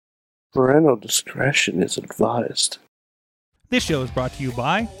Parental discretion is advised. This show is brought to you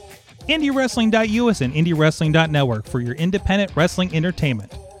by IndieWrestling.us and IndieWrestling.network for your independent wrestling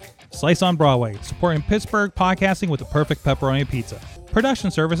entertainment. Slice on Broadway, supporting Pittsburgh podcasting with the perfect pepperoni pizza.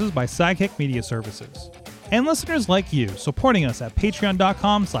 Production services by Sidekick Media Services. And listeners like you, supporting us at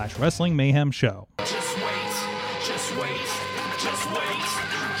patreon.com/Wrestling Mayhem Show. Just wait, just wait, just wait,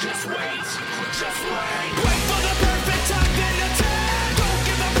 just wait, just wait. Wait for the perfect time, then attack. Don't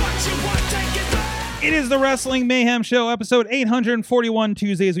give up what you want, take it back. It is the Wrestling Mayhem Show, episode 841.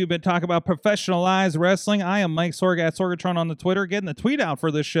 Tuesdays, we've been talking about professionalized wrestling. I am Mike Sorg at Sorgatron on the Twitter, getting the tweet out for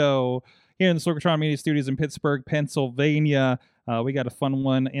this show here in the Sorgatron Media Studios in Pittsburgh, Pennsylvania. We got a fun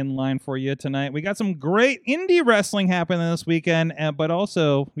one in line for you tonight. We got some great indie wrestling happening this weekend, but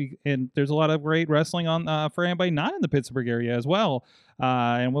also there's a lot of great wrestling on for anybody not in the Pittsburgh area as well.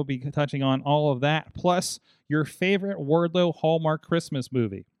 And we'll be touching on all of that, plus your favorite Wardlow Hallmark Christmas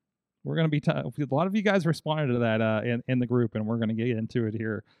movie. We're going to be a lot of you guys responded to that in the group, and we're going to get into it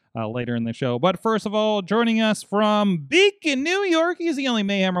here later in the show. But first of all, joining us from Beacon, New York, he's the only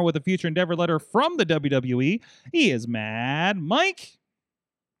Mayhemmer with a future endeavor letter from the WWE. He is Mad Mike.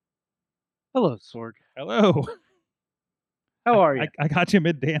 Hello, Sorg. Hello. How are you? I got you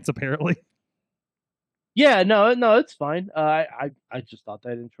mid-dance, apparently. Yeah, no, it's fine. I just thought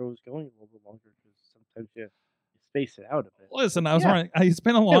that intro was going a little bit longer because sometimes you space it out a bit. Listen, I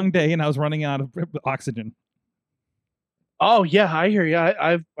spent a long day and I was running out of oxygen. Oh yeah, I hear you.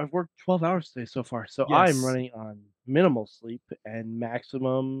 I've worked 12 hours today so far, so Yes. I'm running on minimal sleep and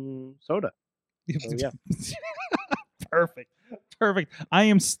maximum soda. So, yeah. Perfect. I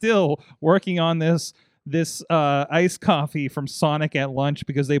am still working on this iced coffee from Sonic at lunch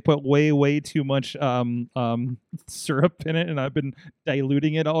because they put way too much syrup in it, and I've been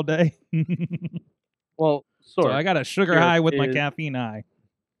diluting it all day. Well, So I got a sugar syrup high with my is- caffeine high.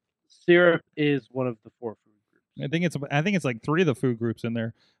 syrup is one of the 4 food groups. I think it's like 3 of the food groups in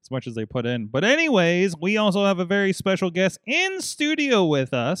there, as much as they put in. But anyways, we also have a very special guest in studio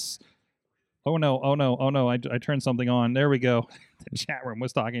with us. Oh no! I turned something on. There we go. The chat room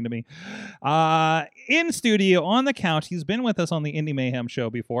was talking to me. In studio on the couch, he's been with us on the Indie Mayhem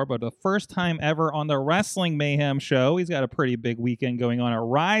show before, but the first time ever on the Wrestling Mayhem show. He's got a pretty big weekend going on at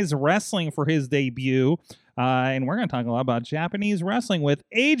Rise Wrestling for his debut. And we're going to talk a lot about Japanese wrestling with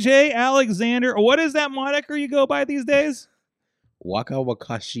AJ Alexander. What is that moniker you go by these days? Waka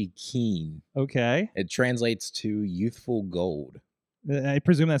Wakashi Keen. Okay. It translates to youthful gold. I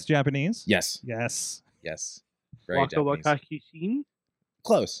presume that's Japanese? Yes. Yes. Very Waka Japanese. Wakashi-shin?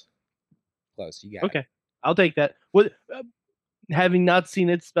 Close. You got it. Okay, I'll take that. What? Having not seen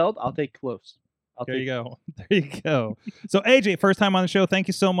it spelled, I'll take close. There you go. So AJ, first time on the show. Thank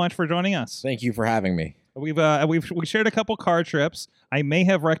you so much for joining us. Thank you for having me. We shared a couple car trips. I may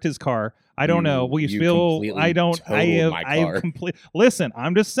have wrecked his car. I don't know. You completely totaled my car. Listen,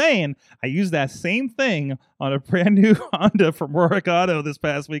 I'm just saying. I used that same thing on a brand new Honda from Rorick Auto this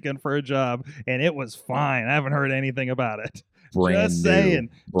past weekend for a job, and it was fine. I haven't heard anything about it. Just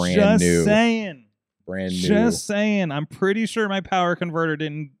saying. I'm pretty sure my power converter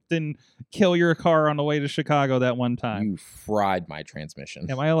didn't kill your car on the way to Chicago that one time. You fried my transmission.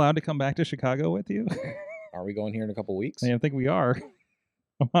 Am I allowed to come back to Chicago with you? Are we going here in a couple weeks? I think we are.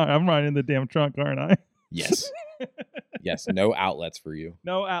 I'm riding in the damn trunk, aren't I? Yes. Yes. No outlets for you.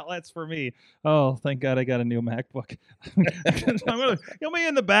 No outlets for me. Oh, thank God I got a new MacBook. You'll be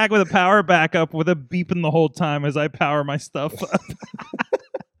in the back with a power backup with a beeping the whole time as I power my stuff up.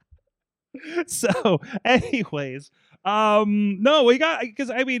 So, anyways, no, we got,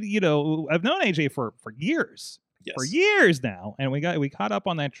 because I mean, I've known AJ for years. Yes. For years now, and we caught up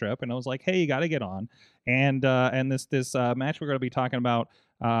on that trip, and I was like, hey, you got to get on, and this match we're going to be talking about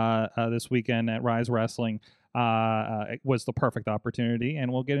this weekend at Rise Wrestling it was the perfect opportunity,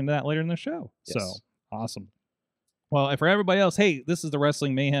 and we'll get into that later in the show. Yes. So awesome. Well, and for everybody else, hey, this is the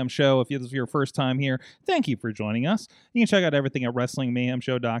Wrestling Mayhem Show. If this is your first time here, thank you for joining us. You can check out everything at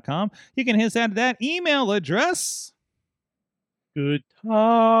WrestlingMayhemShow.com. You can hit us at that email address. Good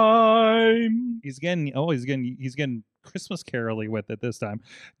time. He's getting Christmas carol-y with it this time.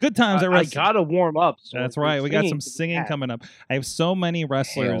 Good times at I wrestling. gotta warm up. So That's we're right. We got some to the singing mat. coming up. I have so many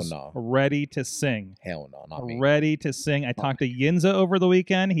wrestlers no. ready to sing. Hell no, not me. Ready to sing. I talked to Yinza over the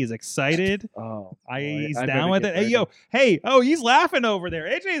weekend. He's excited. Oh, He's I down better with get it. Hey, he's laughing over there.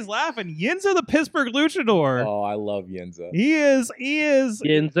 AJ's laughing. Yinza the Pittsburgh Luchador. Oh, I love Yenza. He is.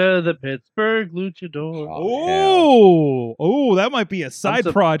 Yinza the Pittsburgh Luchador. Oh, that might be a side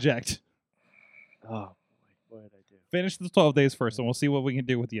project. Oh, what did I do? Finish the 12 days first, and we'll see what we can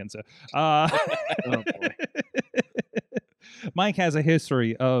do with Yinza. Oh boy. Mike has a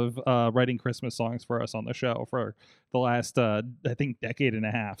history of writing Christmas songs for us on the show for the last, I think, decade and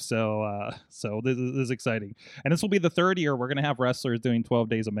a half. So this is exciting. And this will be the third year we're going to have wrestlers doing 12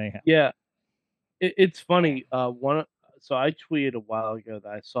 Days of Mayhem. Yeah, it's funny. So I tweeted a while ago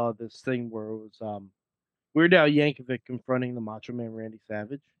that I saw this thing where it was Weird Al Yankovic confronting the Macho Man Randy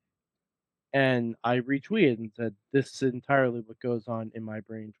Savage, and I retweeted and said, "This is entirely what goes on in my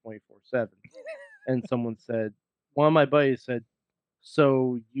brain 24/7." And someone said, one of my buddies said,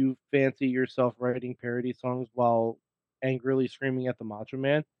 "So you fancy yourself writing parody songs while angrily screaming at the Macho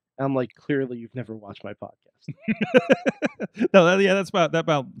Man?" And I'm like, clearly you've never watched my podcast. No, that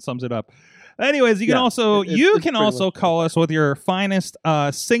about sums it up. Anyways, you can Yeah, also it's can pretty also much call us with your finest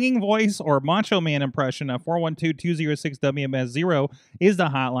singing voice or Macho Man impression. 412-206-WMS0 is the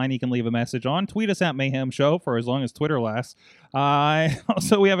hotline. You can leave a message on. Tweet us at Mayhem Show for as long as Twitter lasts.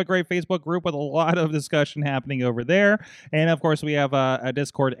 Also, we have a great Facebook group with a lot of discussion happening over there. And of course, we have a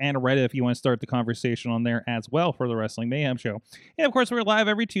Discord and a Reddit if you want to start the conversation on there as well for the Wrestling Mayhem Show. And of course, we're live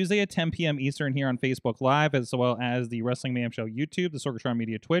every Tuesday at 10 p.m. Eastern here on Facebook Live, as well as the Wrestling Mayhem Show YouTube, the Sorgatron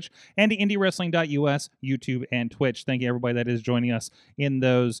Media Twitch, and the IndieWrestling.us YouTube and Twitch. Thank you, everybody that is joining us in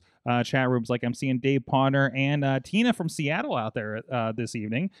those chat rooms. Like I'm seeing Dave Ponder and Tina from Seattle out there this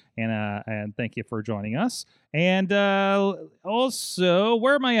evening, and thank you for joining us. And also,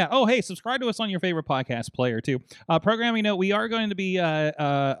 where am I at? Oh, hey, subscribe to us on your favorite podcast player too. Programming note: we are going to be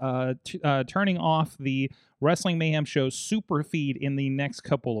turning off the Wrestling Mayhem Show super feed in the next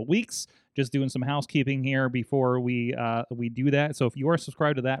couple of weeks. Just doing some housekeeping here before we do that. So if you are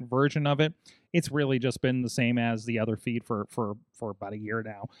subscribed to that version of it, it's really just been the same as the other feed for about a year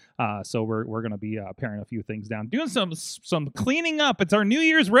now. So we're going to be paring a few things down, doing some cleaning up. It's our New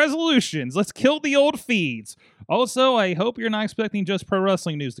Year's resolutions. Let's kill the old feeds. Also, I hope you're not expecting Just Pro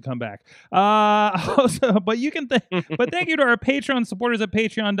Wrestling News to come back. Also, but you can but thank you to our Patreon supporters at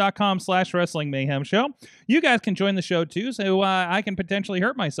patreon.com/Wrestling Mayhem Show. You guys can join the show too, so I can potentially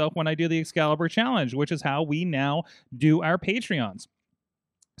hurt myself when I do the Excalibur Challenge, which is how we now do our Patreons.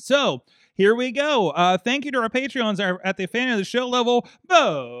 So here we go. Thank you to our Patreons at the fan of the show level.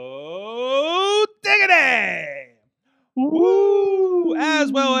 Bo Diggity! Woo!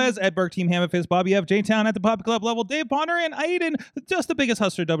 As well as Ed Burke, Team Hammerfist, Bobby F, J-Town at the Pop Club level, Dave Ponder, and Aiden, just the biggest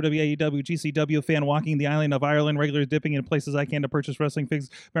hustler WWE, AEW, GCW fan walking the island of Ireland, regulars dipping in places I can to purchase wrestling figs,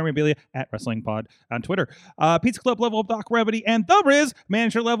 memorabilia at Wrestling Pod on Twitter. Pizza Club level, Doc Remedy, and The Riz,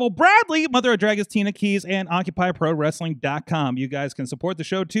 manager level, Bradley, Mother of Dragons, Tina Keys, and OccupyProWrestling.com. You guys can support the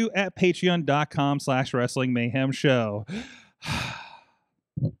show too at patreon.com/Wrestling Mayhem Show.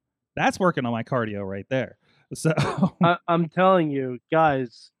 That's working on my cardio right there. So I'm telling you,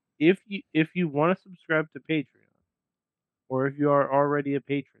 guys, if you want to subscribe to Patreon, or if you are already a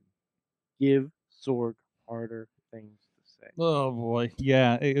patron, give Sorg harder things to say. oh boy,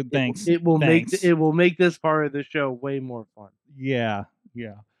 yeah. Thanks. It will Thanks. make this part of the show way more fun. Yeah.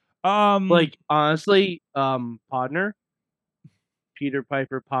 Like honestly, Podner, Peter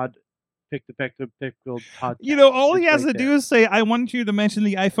Piper Pod. Pick the Pickfield podcast. You know, all he It's has right to do there. is say, I want you to mention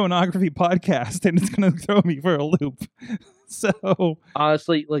the iPhoneography podcast, and it's going to throw me for a loop. So,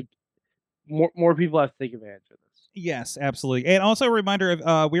 Honestly, like more people have to take advantage of this. yes, absolutely. And also a reminder,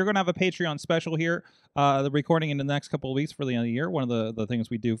 we're going to have a Patreon special here, the recording in the next couple of weeks for the end of the year. One of the things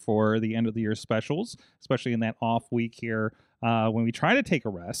we do for the end of the year specials, especially in that off week here, when we try to take a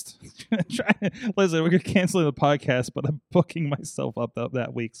rest. Listen, we're canceling the podcast, but I'm booking myself up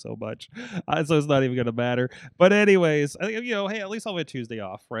that week so much, so it's not even going to matter. But anyways, you know, hey, at least I'll have a Tuesday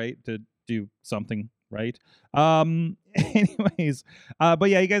off, right, to do something, right? Anyways, but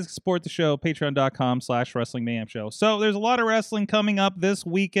yeah, you guys can support the show, patreon.com/Wrestling Mayhem Show. So there's a lot of wrestling coming up this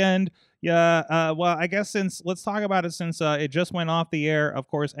weekend. Yeah, well, I guess let's talk about it since it just went off the air. Of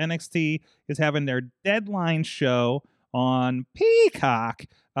course, NXT is having their deadline show on Peacock.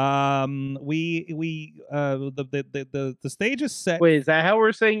 The stage is set. Wait, is that how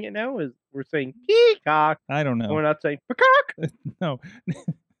we're saying it now? We're saying Peacock? I don't know. We're not saying Peacock No,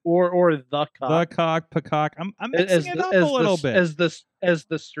 or the cock. the Peacock. I'm mixing it up a little bit. as the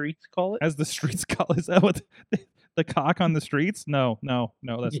streets call it. As the streets call it. Is that what the cock on the streets? No,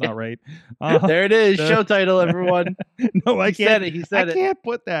 that's Yeah. not right. There it is. the- Show title, everyone. No, I He can't. said it. He said I it. can't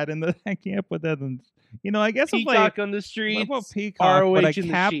put that in the. I can't put that in. You know, I guess if Peacock I on the what streets. about Peacock, ROH but I in the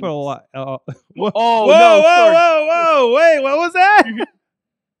capital. sheets. Whoa, Oh, whoa, no, sorry. whoa! Wait, what was that?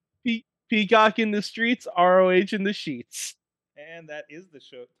 Peacock in the streets. ROH in the sheets. And that is the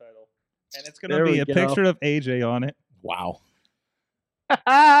show title, and it's gonna There be we a go. picture of AJ on it. Wow.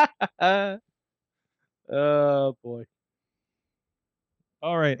 Oh boy.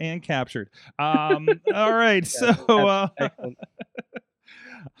 All right, and captured. All right, so Excellent.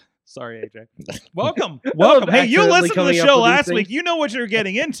 sorry, AJ. Welcome. Hey, you accidentally listened to the coming up show with these last things. week. You know what you're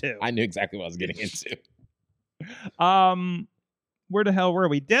getting into. I knew exactly what I was getting into. Where the hell were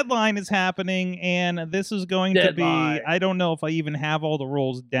we? Deadline is happening, and this is going to be. Deadline. I don't know if I even have all the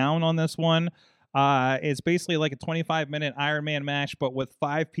rules down on this one. It's basically like a 25-minute Iron Man match, but with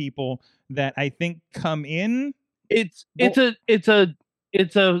 5 people that I think come in. It's a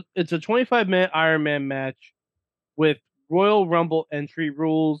 25-minute Iron Man match with Royal Rumble entry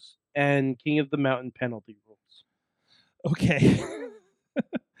rules and King of the Mountain penalty rules. Okay.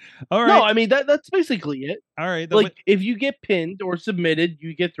 All right. No, I mean that's basically it. All right. Like if you get pinned or submitted,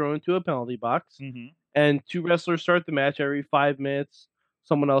 you get thrown into a penalty box, and 2 wrestlers start the match every 5 minutes.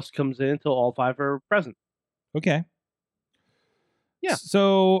 Someone else comes in until all 5 are present. Okay. Yeah.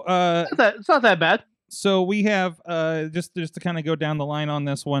 So It's not that bad. So we have just to kind of go down the line on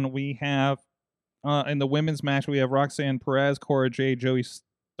this one, we have in the women's match we have Roxanne Perez, Cora Jade, Zoe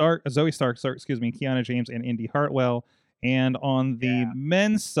Stark, Kiana James, and Indy Hartwell. And on the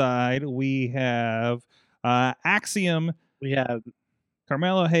men's side, we have Axiom. We have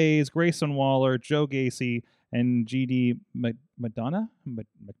Carmelo Hayes, Grayson Waller, Joe Gacy, and GD McDonough.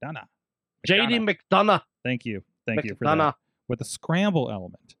 JD McDonough. Thank you for that. With a scramble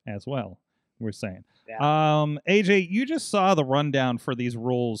element as well. We're saying. Yeah. AJ, you just saw the rundown for these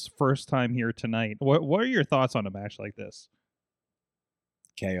rules first time here tonight. What are your thoughts on a match like this?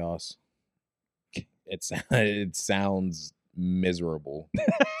 Chaos. It sounds miserable.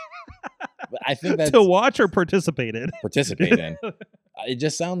 But I think that's to watch or participate in. Participate in. It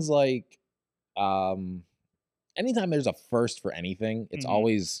just sounds like anytime there's a first for anything, it's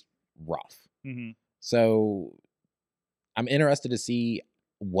always rough. So I'm interested to see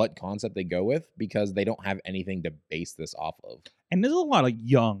what concept they go with because they don't have anything to base this off of. And there's a lot of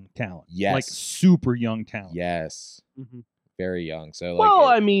young talent. Yes. Like super young talent. Yes. Very young. So well,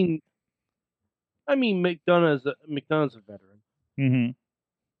 I mean McDonough's a veteran.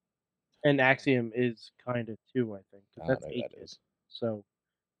 And Axiom is kind of too, I think. That's A-Kid. So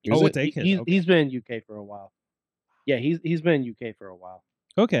it's A-Kid. He's been in UK for a while. Yeah, he's been in UK for a while.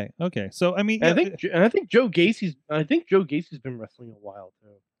 Okay. So I mean, I think Joe Gacy's been wrestling a while too.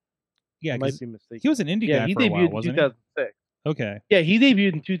 Yeah, I might be mistaken. He was an indie guy he for a while, debuted in wasn't 2006. he? Okay. Yeah, he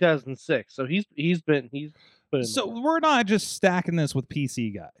debuted in 2006. So he's put in. So we're not just stacking this with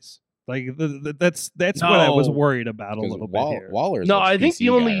PC guys. Like that's what I was worried about a little bit here. Waller's no, I think PC the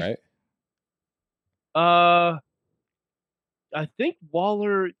only guy, right? I think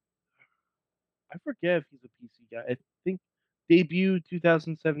Waller. I forget if he's a PC guy. I think debuted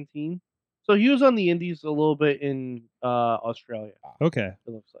 2017. So he was on the Indies a little bit in Australia. Okay.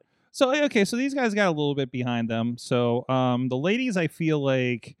 It looks like. So these guys got a little bit behind them. So the ladies, I feel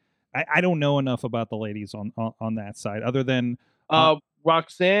like I don't know enough about the ladies on that side, other than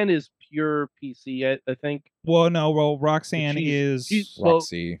Roxanne is pure PC, I think. Well, no, Roxanne she's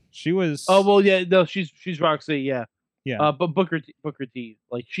Roxy. She was. Oh well, yeah, no, she's Roxy, yeah. Yeah. But Booker T,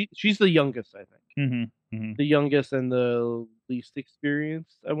 like she's the youngest, I think. The youngest and the least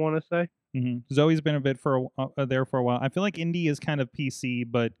experienced, I want to say. Zoe's been a bit there for a while. I feel like Indy is kind of PC,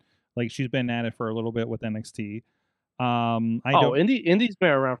 but like she's been at it for a little bit with NXT. Indy's been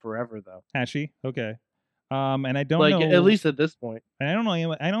around forever though. Has she? Okay. And I don't know, at least at this point. And I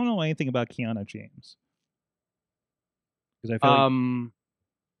don't know anything about Kiana James because I feel like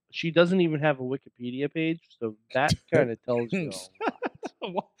she doesn't even have a Wikipedia page, so that kind of tells you a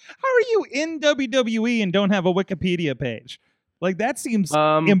lot. How are you in WWE and don't have a Wikipedia page? Like that seems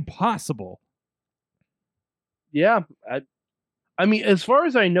impossible. Yeah, I mean, as far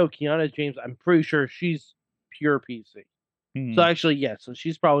as I know, Kiana James, I'm pretty sure she's pure PC. So actually, yeah. So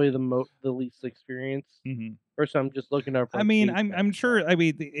she's probably the least experienced. First, I'm just looking up. I mean, I'm sure. I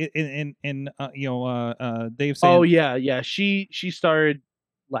mean, in Dave saying. Oh yeah. She started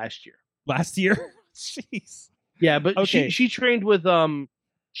last year. Last year, jeez. Yeah, but okay. she trained with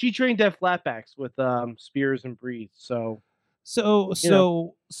she trained at Flatbacks with Spears and Breeze. So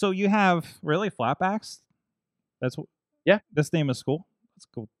you have really Flatbacks. That's That's the name of school. That's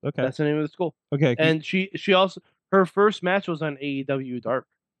cool. Okay, that's the name of the school. Okay, and she also. Her first match was on AEW Dark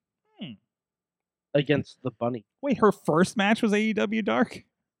against the Bunny. Wait, her first match was AEW Dark?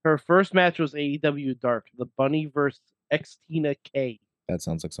 Her first match was AEW Dark. The Bunny versus Tina K. That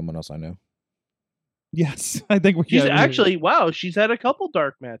sounds like someone else I know. Yes, I think she's actually wow. She's had a couple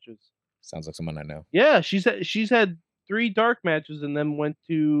dark matches. Sounds like someone I know. Yeah, she's had 3 dark matches and then went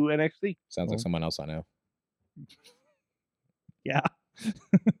to NXT. Sounds like someone else I know. Yeah.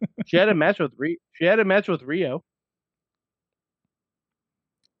 She had a match with Rio.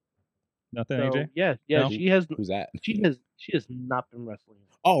 Nothing, So, AJ. yeah, No? she has Who's that? she has not been wrestling.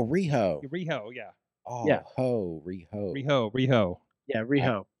 Oh, Riho. Riho, yeah. Oh, Yeah. Riho. Riho. Yeah,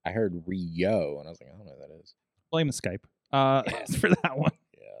 Riho. I heard Rio, and I was like, I don't know what that is. Blame the Skype. For that one.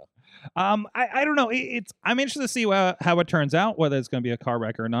 Yeah. I don't know. I'm interested to see how it turns out, whether it's going to be a car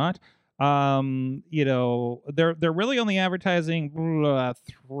wreck or not. You know, they're really only advertising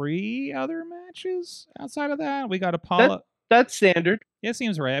 3 other matches outside of that. We got Apollo. That's standard. Yeah, it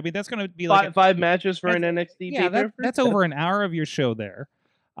seems right. I mean, that's going to be like Five matches for an NXT. yeah, that's over an hour of your show there.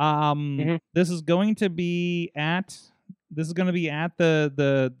 This is going to be at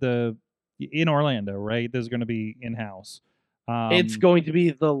the in Orlando, right? This is going to be in house. It's going to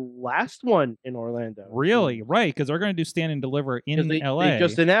be the last one in Orlando. Really, right? Because they're going to do stand and deliver in LA. They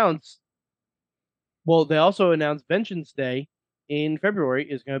just announced. Well, they also announced Vengeance Day in February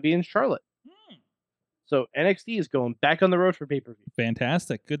is going to be in Charlotte. So NXT is going back on the road for pay-per-view.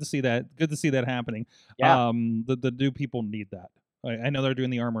 Fantastic. Good to see that. Good to see that happening. Yeah. The do people need that? I know they're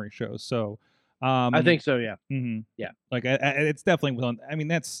doing the Armory shows, so I think so. Yeah. Yeah. Like it's definitely on. I mean,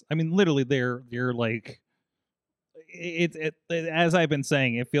 literally, they're like. It as I've been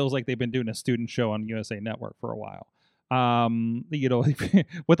saying, it feels like they've been doing a student show on USA Network for a while. You know,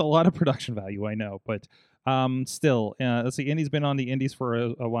 with a lot of production value, I know, but still, let's see. Indy's been on the Indies for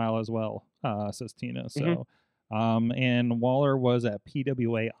a while as well, says Tina. So, and Waller was at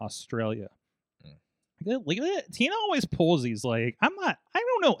PWA Australia. Look at that. Tina always pulls these like I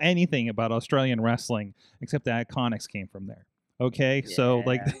don't know anything about Australian wrestling except that Iconics came from there. Okay, Yeah. so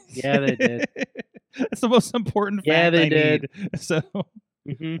like, Yeah, they did. That's the most important fact Yeah, they I did. need. So,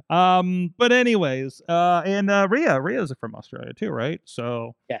 but anyways, and Rhea's from Australia too, right?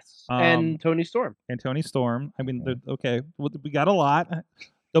 So Yes. And Tony Storm. and Tony Storm. I mean, okay, we got a lot.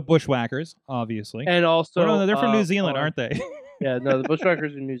 The Bushwhackers, obviously. And also, Oh, no, they're from New Zealand, aren't they? Yeah, no, the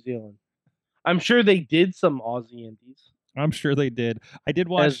Bushwhackers in New Zealand. I'm sure they did some Aussie indies. I'm sure they did. I did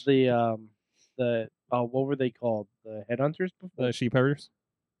watch As the what were they called? The Headhunters before? the Sheep Herders.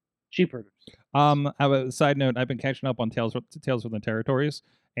 Sheep Herders. Side note, I've been catching up on Tales from the Territories,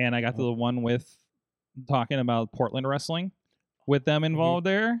 and I got to the one with talking about Portland wrestling with them involved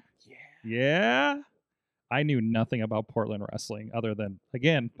there. Yeah. I knew nothing about Portland wrestling other than,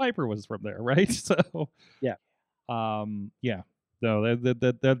 again, Piper was from there, right? So yeah. Yeah. So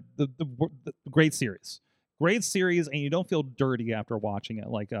the great series. Great series, and you don't feel dirty after watching it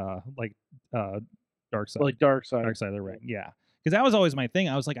like Dark Side. Like Dark Side. Dark Side of the Ring, yeah. Because that was always my thing.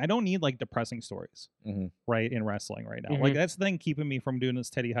 I was like, I don't need like depressing stories, right, in wrestling right now. Like that's the thing keeping me from doing this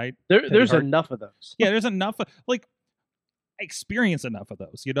Teddy Hart. There's enough of those. Yeah, there's enough. Like, I experience enough of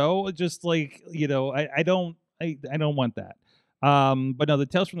those. You know, just like I don't want that. But no, the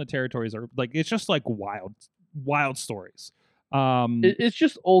Tales from the Territories are like it's just like wild stories. It's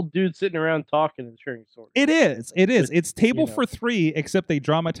just old dudes sitting around talking and sharing stories. It is. It's table for 3, except they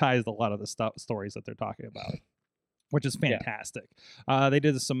dramatized a lot of the stories that they're talking about, which is fantastic. They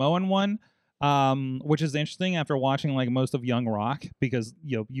did the Samoan one, which is interesting after watching like most of Young Rock, because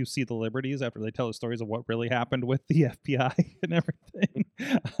you see the liberties after they tell the stories of what really happened with the FBI and everything.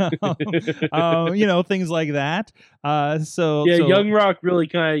 Things like that. So Young Rock really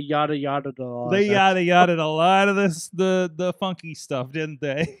kind of yada yada a lot. They yada a lot of this the funky stuff, didn't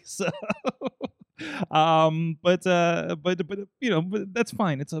they? So but that's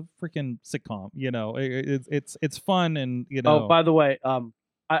fine. It's a freaking sitcom, it's fun, and Oh, by the way,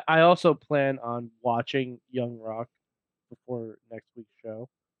 I also plan on watching Young Rock before next week's show.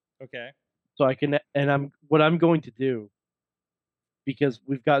 Okay. So I can, and what I'm going to do, because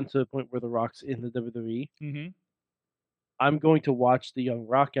we've gotten to the point where The Rock's in the WWE, I'm going to watch the Young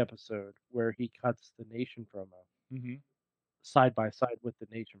Rock episode where he cuts the Nation promo side by side with the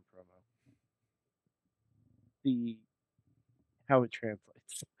Nation promo. How it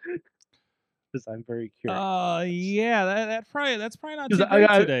translates. Because I'm very curious. Yeah, that's probably not too Because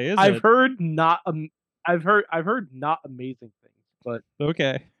good today, is I've it? heard not amazing things, but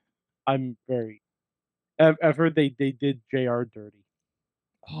Okay. I'm very. I've heard they did JR dirty.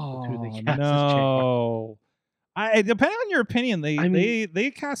 Oh who they cast as no! Depending on your opinion,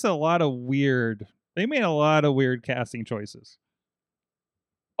 they cast a lot of weird. They made a lot of weird casting choices.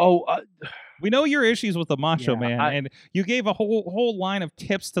 Oh, we know your issues with the Macho Man, and you gave a whole line of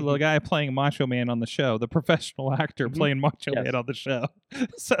tips to the guy playing Macho Man on the show, the professional actor playing Macho Man on the show.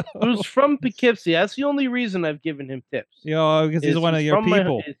 So it was from Poughkeepsie. That's the only reason I've given him tips. Because he's one of your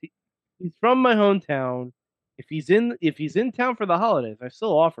people. He's from my hometown. If he's in town for the holidays, I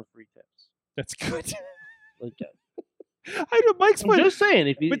still offer free tips. That's good. Like, I know Mike's I'm just saying,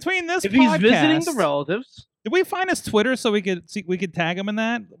 if he's between this if he's visiting the relatives, Did we find his Twitter so we could tag him in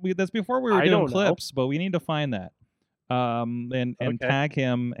that? That's before we were I doing don't know. clips, but we need to find that. And Okay. tag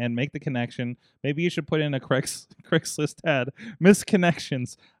him and make the connection. Maybe you should put in a Craigslist ad.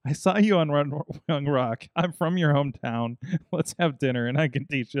 Misconnections. I saw you on Young Rock. I'm from your hometown. Let's have dinner, and I can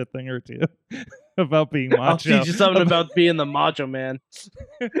teach you a thing or two about being macho. I'll teach you something about being the Macho Man.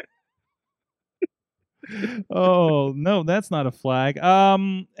 Oh no, that's not a flag.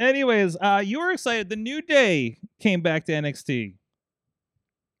 Anyways, you were excited. The New Day came back to NXT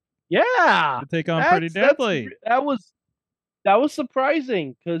Yeah, to take on Pretty Deadly. That was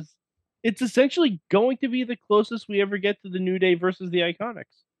surprising because it's essentially going to be the closest we ever get to the New Day versus the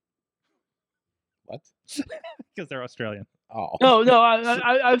Iconics. What? Because they're Australian. Oh. No,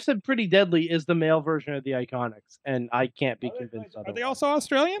 I've said Pretty Deadly is the male version of the Iconics, and I can't be convinced Are otherwise. they also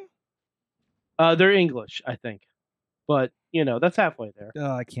Australian? They're English, I think, but that's halfway there.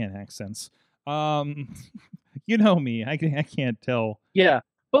 Oh, I can't accents. You know me. I can't tell. Yeah,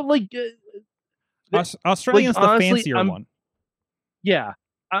 but Australian's the honestly, fancier one. yeah,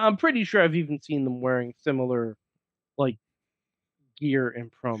 I'm pretty sure I've even seen them wearing similar gear and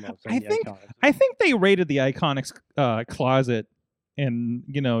promos. I think they raided the Iconics closet and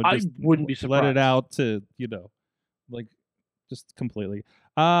I just wouldn't be let it surprised. out to just completely.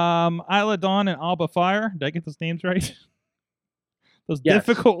 Isla Dawn and Alba Fire. Did I get those names right? Those Yes.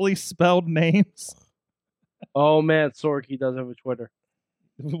 difficultly spelled names. Oh man, Sorky does have a Twitter.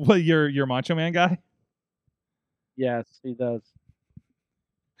 What, your Macho Man guy? Yes, he does.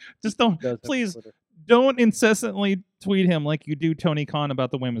 Just don't, He does have a please Twitter. don't incessantly tweet him like you do Tony Khan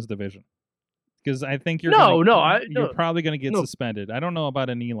about the women's division. Because I think you're you're probably going to get suspended. I don't know about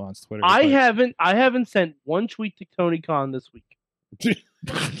an Elon's Twitter. I but- haven't sent one tweet to Tony Khan this week.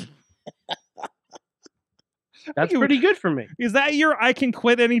 That's You- pretty good for me. Is that your I can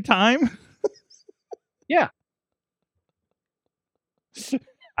quit anytime?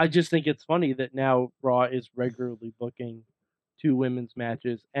 I just think it's funny that now Raw is regularly booking 2 women's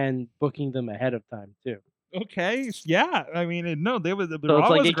matches and booking them ahead of time too. Okay, yeah. I mean, no, the So Raw it's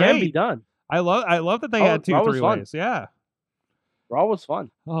like was it can be great. done. I love that they Raw- had 2 Raw was fun. 3-ways. Yeah. Raw was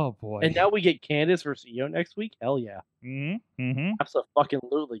fun. Oh boy. And now we get Candice versus Io next week. Hell yeah. Mm-hmm.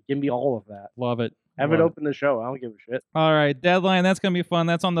 Absolutely. Give me all of that. Love it. Have Love it open the show. I don't give a shit. All right, Deadline. That's gonna be fun.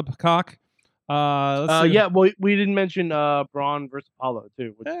 That's on the Peacock. Let's see. Yeah, well, we didn't mention Braun versus Apollo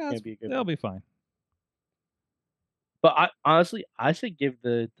too, which Yeah, can be a good they'll one. be fine. But I say give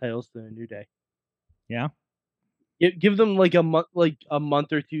the titles to the New Day. Yeah. Give them a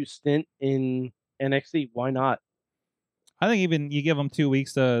month or 2 stint in NXT. Why not? I think even you give them 2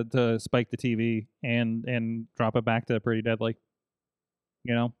 weeks to spike the TV and drop it back to Pretty Deadly.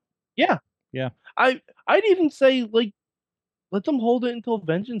 I'd even say let them hold it until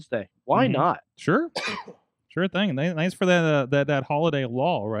Vengeance Day. Why Mhm. not? Sure. Sure thing. Nice for that holiday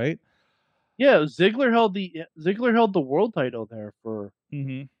lull, right? Yeah, Ziggler held the world title there for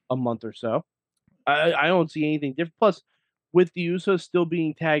Mm-hmm. a month or so. I don't see anything different. Plus, with the Usos still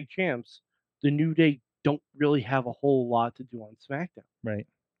being tag champs, the New Day don't really have a whole lot to do on SmackDown. Right.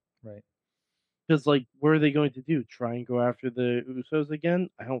 Because what are they going to do? Try and go after the Usos again?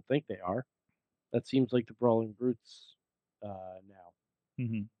 I don't think they are. That seems like the Brawling Brutes now.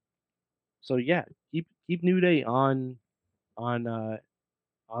 Mm-hmm. So yeah, keep New Day on the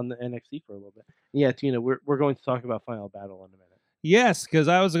NXT for a little bit. Yeah, Tina, we're going to talk about Final Battle in a minute. Yes, because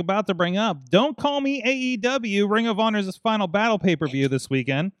I was about to bring up. Don't call me AEW. Ring of Honor's Final Battle pay-per-view this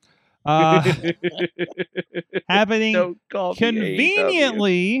weekend. Happening Don't call me AEW.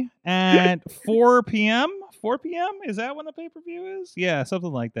 conveniently at 4 p.m. 4 p.m. Is that when the pay-per-view is? Yeah,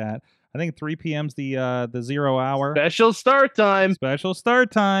 something like that. I think 3 p.m.'s the 0 hour. Special start time. Special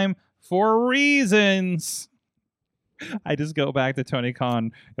start time for reasons. I just go back to Tony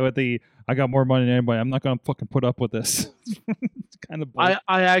Khan with I got more money than anybody. I'm not gonna fucking put up with this. It's kind of I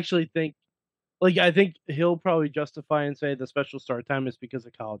actually think I think he'll probably justify and say the special start time is because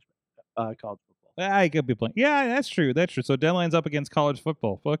of college football. I could be playing. Yeah, that's true. That's true. So Deadline's up against college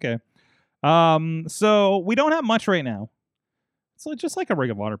football. Okay. So we don't have much right now. It's just like a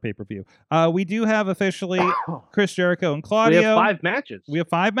Ring of Honor pay-per-view. We do have officially Chris Jericho and Claudio. We have 5 matches. We have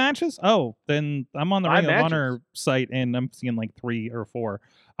 5 matches? Oh, then I'm on the 5 Ring of matches. Honor site and I'm seeing 3 or 4.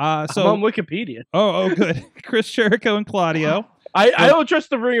 So I'm on Wikipedia. Oh, good. Chris Jericho and Claudio. I don't trust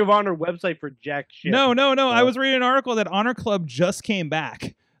the Ring of Honor website for jack shit. No. I So- was reading an article that Honor Club just came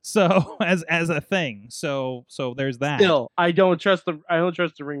back. So as a thing. So there's that. Still, I don't trust the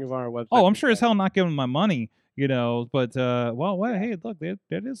Ring of Honor website. Oh, I'm for sure as jack. hell not giving my money. you know. But well, hey, look,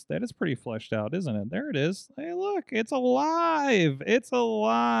 that is pretty fleshed out, isn't it? There it is. Hey, look, it's alive. It's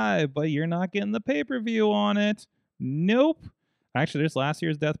alive. But you're not getting the pay-per-view on it. Nope. Actually, there's last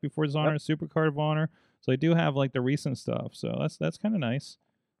year's Death Before Dishonor, Super Card of Honor. So I do have like the recent stuff. So that's kind of nice.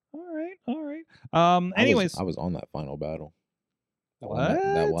 All right. Anyways, I was on that final battle. What?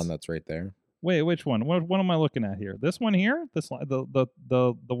 That one that's right there. Wait, which one? What am I looking at here? This one here?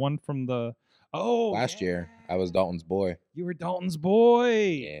 The one from the last year. I was Dalton's boy. You were Dalton's boy.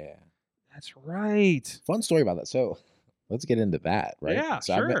 Yeah. That's right. Fun story about that. So let's get into that, right? Yeah,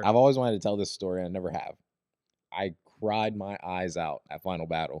 so sure. I've always wanted to tell this story and I never have. I cried my eyes out at Final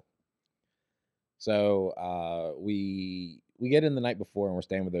Battle. So we get in the night before and we're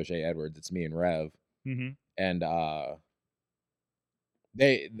staying with O'Shea Edwards. It's me and Rev. Mm-hmm. And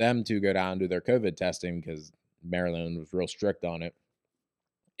them two go down and do their COVID testing because Maryland was real strict on it.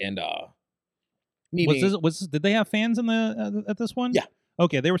 And did they have fans in the at this one? Yeah.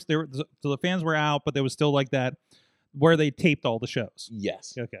 Okay, they were so the fans were out, but there was still like that where they taped all the shows.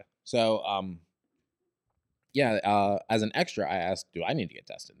 Yes. Okay. So as an extra, I asked, do I need to get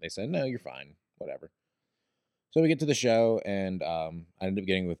tested? They said, no, you're fine. Whatever. So we get to the show and I ended up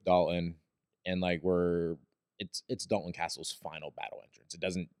getting with Dalton and like it's Dalton Castle's final battle entrance. It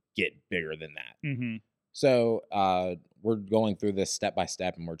doesn't get bigger than that. Mm-hmm. So we're going through this step by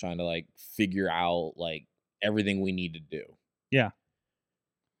step and we're trying to like figure out like everything we need to do. Yeah.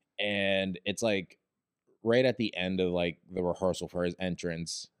 And it's like right at the end of like the rehearsal for his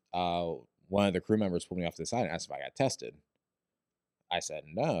entrance, one of the crew members pulled me off to the side and asked if I got tested. I said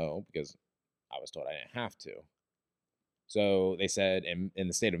no, because I was told I didn't have to. So they said in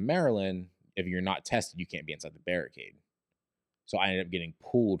the state of Maryland, if you're not tested, you can't be inside the barricade. So I ended up getting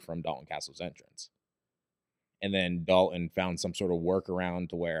pulled from Dalton Castle's entrance. And then Dalton found some sort of workaround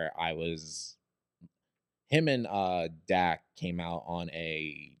to where him and Dak came out on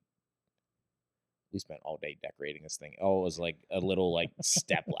we spent all day decorating this thing. Oh, it was like a little like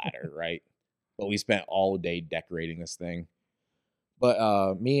step ladder, right? But we spent all day decorating this thing.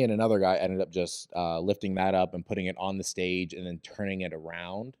 But me and another guy ended up just lifting that up and putting it on the stage and then turning it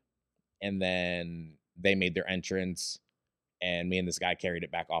around. And then they made their entrance and me and this guy carried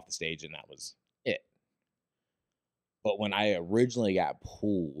it back off the stage and that was it. But when I originally got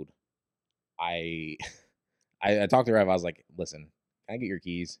pulled, I talked to Rev. I was like, listen, can I get your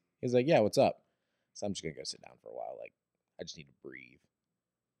keys? He's like, yeah, what's up? So I'm just going to go sit down for a while. Like, I just need to breathe.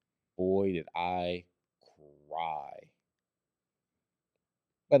 Boy, did I cry.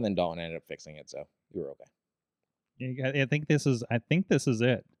 But then Dalton ended up fixing it, so we were okay. I think this is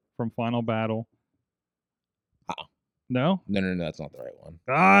it from Final Battle. No? No, that's not the right one.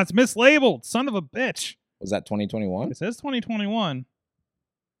 Ah, it's mislabeled. Son of a bitch. Was that 2021? It says 2021.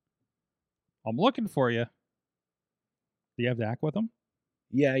 I'm looking for you. Do you have Dak with them?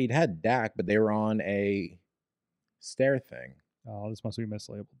 Yeah, you'd had Dak, but they were on a stair thing. Oh, this must be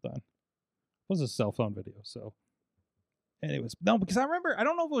mislabeled then. It was a cell phone video, so. Anyways, no, because I remember, I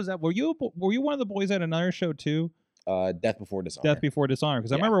don't know if it was that. Were you one of the boys at another show too? Death Before Dishonor. Death Before Dishonor,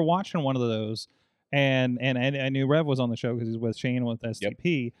 because I remember watching one of those, and I knew Rev was on the show because he's with Shane with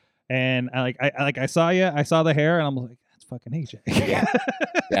STP, yep. And I saw you, I saw the hair, and I'm like, that's fucking AJ. Yeah,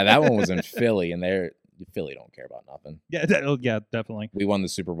 that one was in Philly, and Philly don't care about nothing. Yeah, definitely. We won the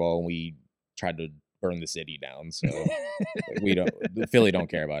Super Bowl, and we tried to burn the city down, so Philly don't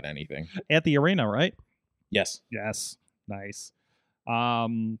care about anything. At the arena, right? Yes. Nice.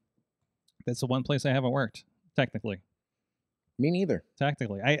 That's the one place I haven't worked, technically. Me neither.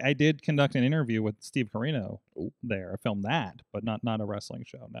 Technically. I did conduct an interview with Steve Carino there. I filmed that, but not a wrestling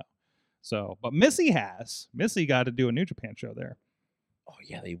show, no. So, but Missy got to do a New Japan show there. Oh,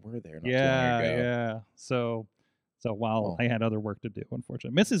 yeah, they were there not too long ago. Yeah. So while I had other work to do,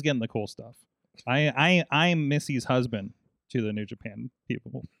 unfortunately. Missy's getting the cool stuff. I'm Missy's husband to the New Japan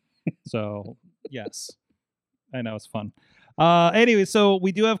people. So, yes. I know, it's fun. Anyway, so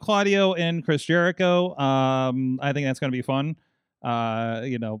we do have Claudio and Chris Jericho. I think that's going to be fun.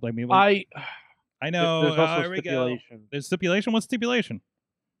 I know. There's also here we stipulation. go. There's stipulation. What's stipulation?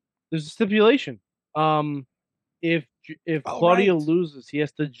 There's a stipulation. If Claudio loses, he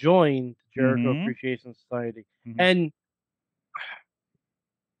has to join the Jericho Appreciation Society. Mm-hmm. And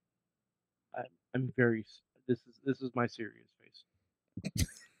I'm very. This is my serious face.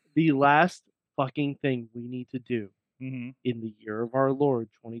 The last fucking thing we need to do in the year of our Lord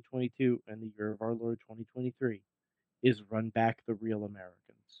 2022 and the year of our Lord 2023 is run back the Real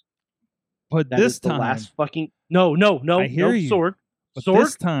Americans. But that this is the time, last fucking no, I hear you. Sword. But Sword.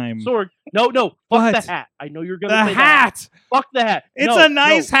 This time, Sword. No. Fuck the hat. I know you're gonna say hat. Fuck the hat. It's a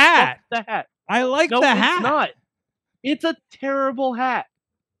nice hat. Fuck the hat. I like No, the it's hat. not. It's a terrible hat.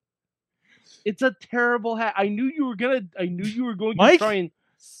 It's a terrible hat. I knew you were going Mike? to try and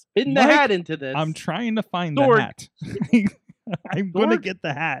spin the Mike, hat into this. I'm trying to find Sorg. the hat. I'm going to Sorg. get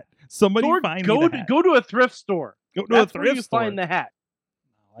the hat. Somebody Sorg, find go me the to hat. go to a thrift store. Go to That's a where thrift you store. find the hat.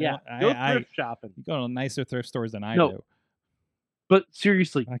 Yeah, go thrift shopping. You go to nicer thrift stores than I No. do. But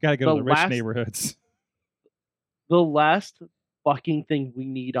seriously, I gotta go to the the rich last- neighborhoods. the last fucking thing we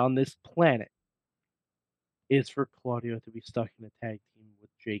need on this planet is for Claudio to be stuck in a tag team with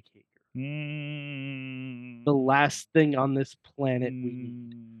Jake Hager. The last thing on this planet we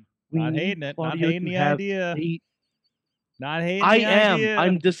need. We Not need hating it. Not Claudio hating to the have idea. Not hating I the am. idea.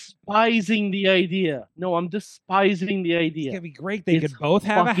 I'm despising the idea. No, I'm despising the It's idea. gonna be great. They It's could both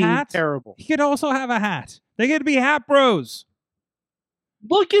have a fucking hat. Terrible. He could also have a hat. They could be hat bros.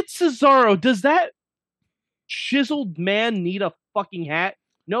 Look at Cesaro. Does that chiseled man need a fucking hat?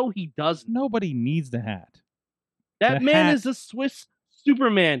 No, he doesn't. Nobody needs the hat. That the man hat- is a Swiss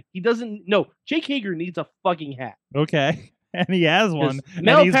Superman. He doesn't. No, Jake Hager needs a fucking hat. Okay, and he has one. And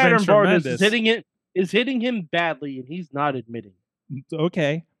Mel he's been Pattern Vargas tremendous. is hitting him badly, and he's not admitting.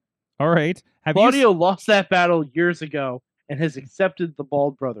 Okay, all right. Have you? Claudio lost that battle years ago and has accepted the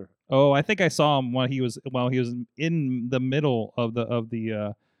Bald Brotherhood. Oh, I think I saw him while he was in the middle of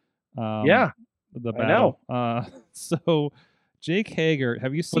the Yeah, the I know. battle. So Jake Hager,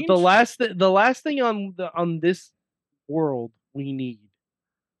 have you seen? but the last thing on this world we need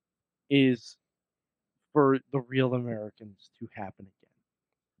is for the real Americans to happen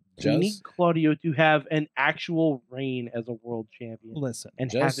again. We need Just Claudio to have an actual reign as a world champion Listen,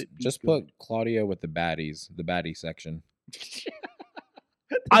 and have it be just good. put Claudio with the baddie section.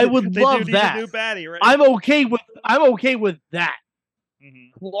 I would They do love need a that. new baddie, right? I'm okay with that.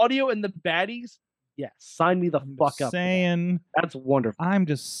 Mhm. Claudio and the baddies, yes, sign me the I'm fuck just up. for that. saying. That's wonderful. I'm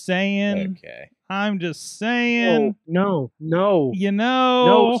just saying. Okay. I'm just saying. No, no, You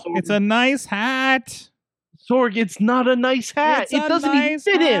know, Sorg. it's a nice hat. Sorg, it's not a nice hat. It's It a doesn't nice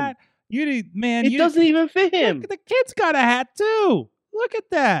even fit him. hat. Man, It doesn't even fit Look, him. the kid's got a hat too. Look at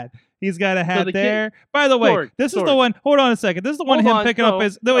that. He's got a hat the kid- there. By the way, Sorg, this is the Sorg. one. Hold on a second. This is the one of Hold him on, picking up no,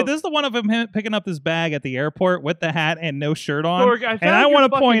 his. no. This is the one of him picking up his bag at the airport with the hat and no shirt on. Sorg, I and I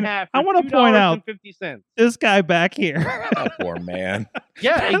want want to point out $2.50. this guy back here. That poor man.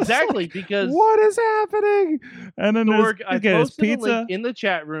 Yeah, It's exactly. like, Because what is happening? And then Sorg, I look at his posted a pizza. link in the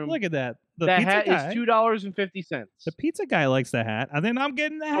chat room. Look at that. The that pizza hat guy. is $2.50. The pizza guy likes the hat. And then I'm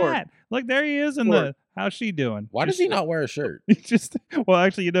getting the Sorg. hat. Look, there he is in Sorg. the. How's she doing? Why does he not wear a shirt? He just. Well,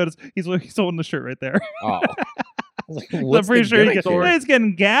 actually, you notice he's holding the shirt right there. Oh. Like, I'm what's pretty the sure gimmick here? he's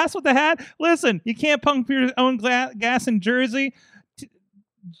getting gas with the hat. Listen, you can't pump your own gas in Jersey.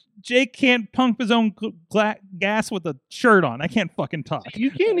 Jake can't pump his own gas with a shirt on. I can't fucking talk.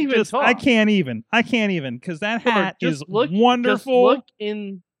 You can't even talk. I can't even because that Sorg, hat just is look- wonderful. Just look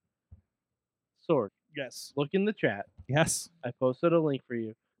in Sorg. Yes. Look in the chat. Yes. I posted a link for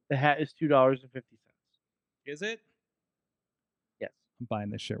you. The hat is $2.50. Is it? Yes. I'm buying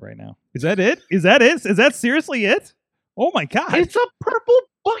this shit right now. Is that it? Is that it? Is that seriously it? Oh my god! It's a purple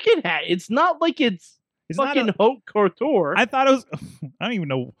bucket hat. It's not like it's not fucking a- haute couture. I thought it was. I don't even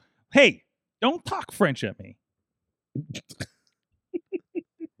know. Hey, don't talk French at me.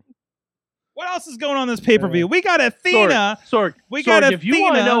 What else is going on this pay per view? We got Athena. Sorg, We got Sorg, if you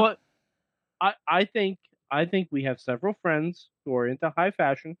want to Athena. know what I think we have several friends who are into high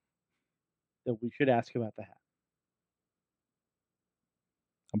fashion that we should ask about the hat.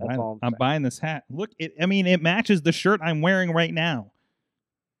 That's all I'm I'm saying. buying this hat. Look, it matches the shirt I'm wearing right now.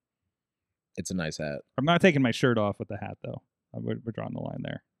 It's a nice hat. I'm not taking my shirt off with the hat though. We're drawing the line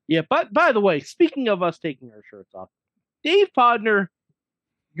there. Yeah, but by the way, speaking of us taking our shirts off, Dave Podner,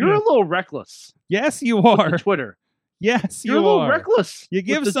 you're Yeah. a little reckless Yes, you with are. the Twitter. Yes, You're you a little are. reckless. You with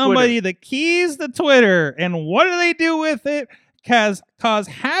give the somebody Twitter. the keys to Twitter, and what do they do with it? Cause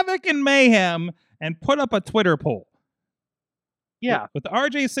havoc and mayhem and put up a Twitter poll. Yeah. With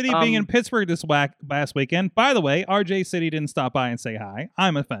RJ City being in Pittsburgh this last weekend. By the way, RJ City didn't stop by and say hi.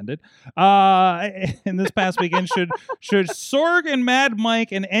 I'm offended. And this past weekend, should Sorg and Mad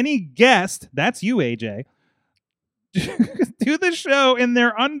Mike and any guest, that's you, AJ, do the show in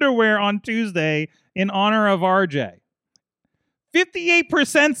their underwear on Tuesday in honor of RJ?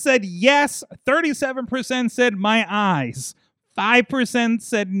 58% said yes. 37% said my eyes. 5%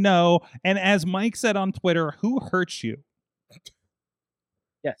 said no. And as Mike said on Twitter, who hurts you?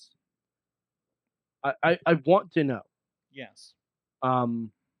 Yes. I want to know. Yes.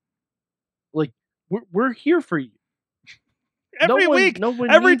 Like we're here for you. Every week. No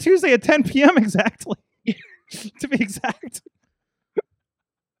one Every needs- Tuesday at 10 p.m. exactly. To be exact.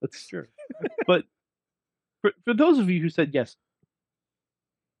 That's true. But for those of you who said yes,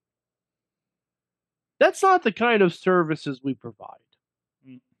 that's not the kind of services we provide.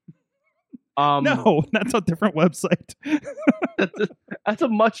 No, that's a different website. That's a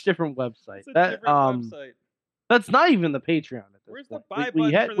much different website. Website. That's not even the Patreon at this Where's point. the buy we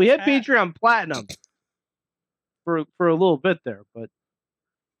button had for we this had hat? Patreon Platinum for a little bit there, but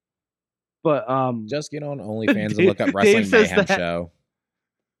Just get on OnlyFans and Dave- look up Dave Wrestling says Mayhem that- Show.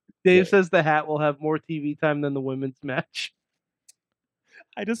 Dave Yeah. says the hat will have more TV time than the women's match.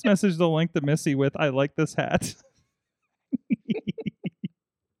 I just messaged the link to Missy with I like this hat.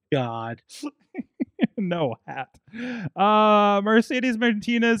 God. No hat. Mercedes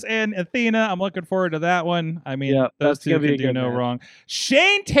Martinez and Athena. I'm looking forward to that one. I mean, Yeah, those that's two gonna be can a do good no match. wrong.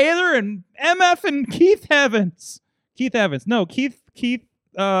 Shane Taylor and MF and Keith Evans. Keith Evans. No, Keith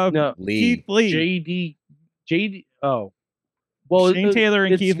No, Lee. Keith Lee. JD. Oh, well, Shane Taylor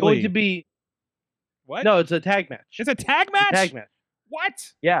and it's Keith going Lee. to be What? no. It's a tag match. It's a tag match? Tag match.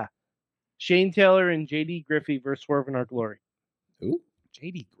 What? Yeah, Shane Taylor and JD Griffey versus Swerve in Our Glory. Ooh,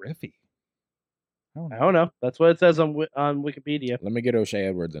 JD Griffey. I don't I know. don't know. That's what it says on Wikipedia. let me get O'Shea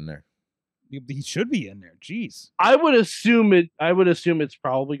Edwards in there. He should be in there. Jeez. I would assume it's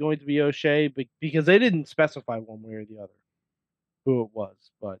probably going to be O'Shea, because they didn't specify one way or the other who it was,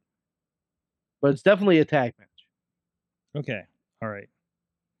 but it's definitely a tag match. Okay. All right.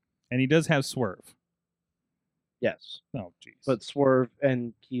 And he does have Swerve. Yes, Oh, jeez. but Swerve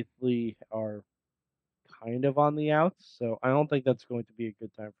and Keith Lee are kind of on the outs, so I don't think that's going to be a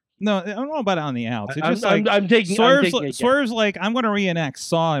good time. no, I don't know about on the outs. It's I'm, just like I'm taking Swerve's, a guess. Swerve's like, I'm going to reenact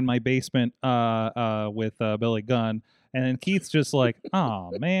Saw in my basement with Billy Gunn. And then Keith's just like,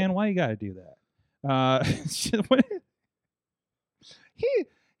 oh, man, why you got to do that?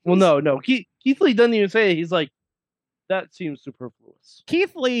 Well, no. Keith Lee doesn't even say it. He's like, that seems superfluous.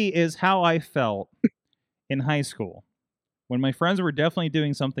 Keith Lee is how I felt in high school when my friends were definitely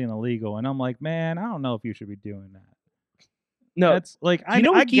doing something illegal. And I'm like, man, I don't know if you should be doing that. No, That's like, you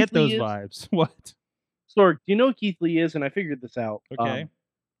know I what get Keith Lee those is? vibes. What? Sorg, do you know what Keith Lee is? And I figured this out. Okay.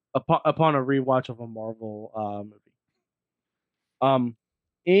 Upon a rewatch of a Marvel movie.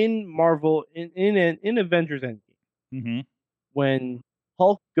 In Marvel, in Avengers Endgame, Mm-hmm. when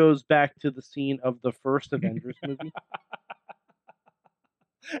Hulk goes back to the scene of the first Avengers movie,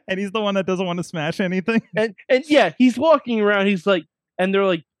 And he's the one that doesn't want to smash anything. and yeah, he's walking around. He's like, and they're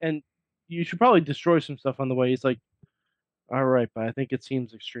like, and you should probably destroy some stuff on the way. He's like, all right, but I think it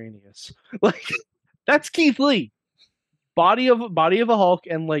seems extraneous. Like, that's Keith Lee, body of a Hulk,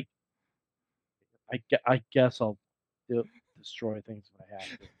 and like, I guess I'll destroy things if I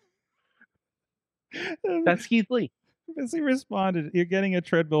have to. That's Keith Lee. As he responded, "You're getting a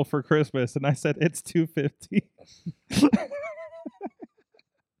treadmill for Christmas," and I said, "It's $250."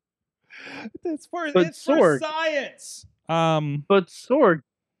 It's for But it's for Sorg- science. But Sorg,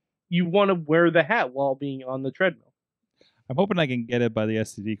 you want to wear the hat while being on the treadmill. I'm hoping I can get it by the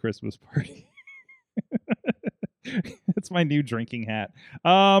STD Christmas party. It's my new drinking hat.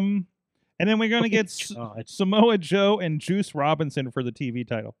 And then we're gonna get God. Samoa Joe and Juice Robinson for the TV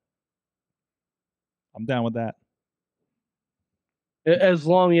title. I'm down with that. As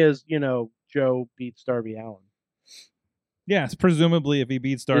long as Joe beats Darby Allin. Yes, presumably if he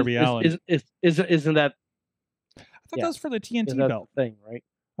beats Darby Allin. Isn't that I thought yeah. that was for the is TNT that belt. the thing, right?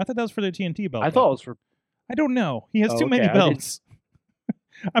 I thought that was for the TNT belt. I though. thought it was for I don't know. He has Oh, too many okay, I didn't- belts.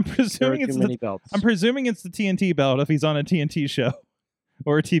 I'm there are presuming too it's many belts. I'm presuming it's the TNT belt if he's on a TNT show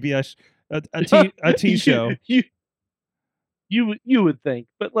or a TBS a T show. You would think,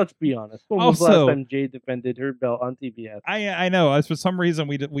 but let's be honest. When was the Also- last time Jade defended her belt on TBS? I know. As for some reason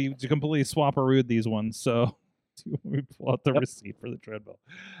we completely swap-a-rooed these ones, so we pull out the Yep. receipt for the treadmill.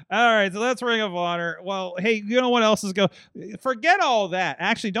 All right, so that's Ring of Honor. Well, hey, you know what else is forget all that.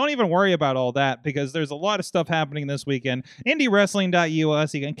 Actually, don't even worry about all that because there's a lot of stuff happening this weekend.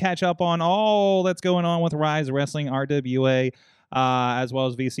 IndieWrestling.us. You can catch up on all that's going on with Rise Wrestling, RWA. As well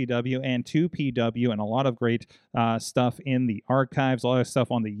as VCW and 2PW, and a lot of great stuff in the archives, a lot of stuff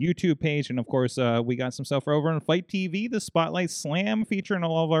on the YouTube page, and of course, we got some stuff over on Fight TV, the Spotlight Slam featuring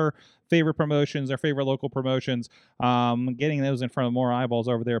all of our favorite promotions, our favorite local promotions, getting those in front of more eyeballs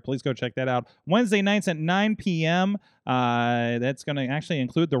over there. Please go check that out. Wednesday nights at 9 p.m. That's going to actually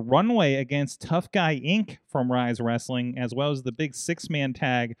include the Runway against Tough Guy Inc. from Rise Wrestling, as well as the big 6-man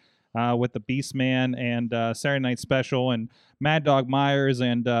tag with the Beast Man and Saturday Night Special and Mad Dog Myers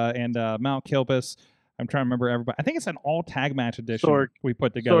and Mount Kilpis. I'm trying to remember everybody. I think it's an all tag match edition Sorg, we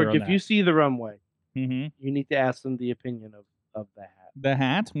put together. Sorg, if you see the runway, mm-hmm. you need to ask them the opinion of the hat. The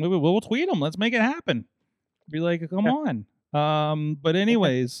hat, we'll tweet them. Let's make it happen. Be like, come on. But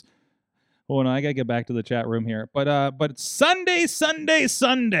anyways, well, no, I gotta get back to the chat room here. But Sunday.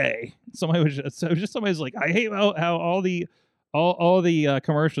 Somebody was just somebody's like, I hate how all the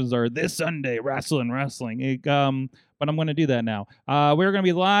commercials are this Sunday wrestling. But I'm going to do that now. We're going to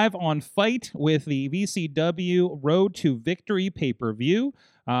be live on Fight with the VCW Road to Victory pay-per-view.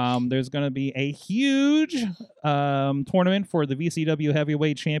 There's going to be a huge tournament for the VCW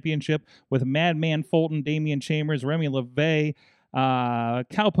Heavyweight Championship with Madman Fulton, Damian Chambers, Remy LeVay,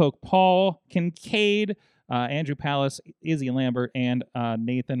 Cowpoke Paul, Kincaid, Andrew Palace, Izzy Lambert, and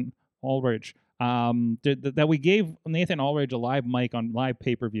Nathan Aldridge. That we gave Nathan Aldridge a live mic on live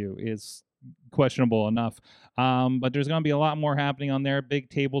pay-per-view is questionable enough. But there's going to be a lot more happening on there. Big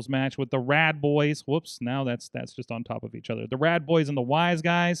tables match with the Rad Boys. Whoops, now that's just on top of each other. The Rad Boys and the Wise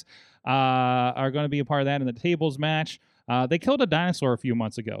Guys are going to be a part of that in the tables match. They killed a dinosaur a few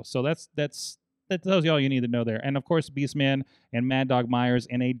months ago, so that tells you all you need to know there. And of course, Beastman and Mad Dog Myers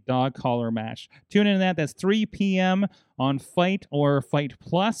in a dog collar match. Tune in to that. That's 3 p.m. on Fight or Fight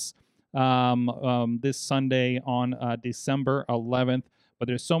Plus this Sunday on December 11th. But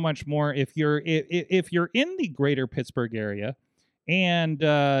there's so much more. If you're in the greater Pittsburgh area and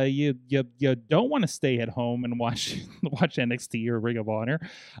you don't want to stay at home and watch NXT or Ring of Honor,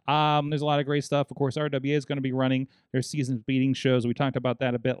 there's a lot of great stuff. Of course, RWA is going to be running their season beating shows. We talked about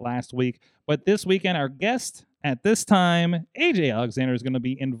that a bit last week. But this weekend, our guest at this time, AJ Alexander, is going to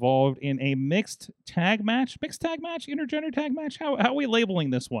be involved in a mixed tag match, intergender tag match. How are we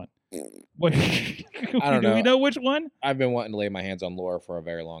labeling this one? What, I don't know. Do we know which one? I've been wanting to lay my hands on Laura for a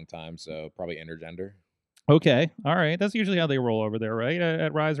very long time, so probably intergender. Okay, all right. That's usually how they roll over there, right?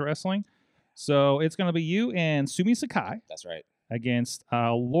 At Rise Wrestling. So it's going to be you and Sumi Sakai. That's right. Against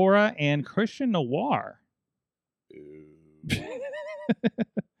Laura and Christian Noir.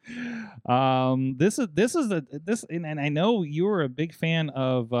 This is and I know you were a big fan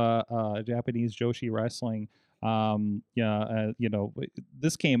of Japanese Joshi wrestling.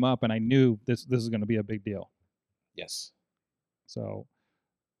 This came up and I knew this is going to be a big deal. Yes. So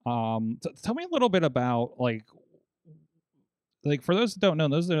tell me a little bit about like for those that don't know,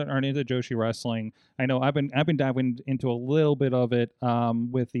 those that aren't into Joshi wrestling, I know I've been diving into a little bit of it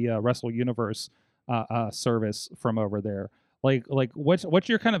with the Wrestle Universe service from over there. Like what's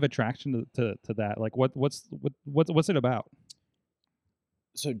your kind of attraction to that? Like what's it about?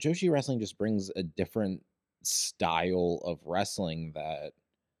 So Joshi wrestling just brings a different style of wrestling that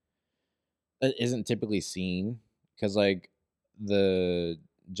isn't typically seen, because like the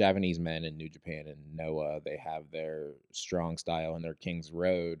Japanese men in New Japan and Noah, they have their strong style and their King's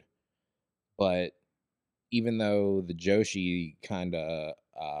Road, but even though the Joshi kind of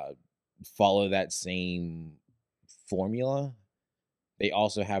follow that same formula, they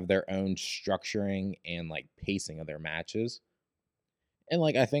also have their own structuring and like pacing of their matches. And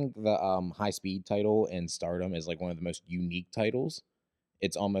like I think the high speed title in Stardom is like one of the most unique titles.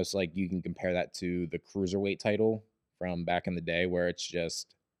 It's almost like you can compare that to the cruiserweight title from back in the day, where it's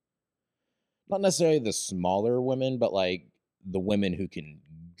just not necessarily the smaller women, but like the women who can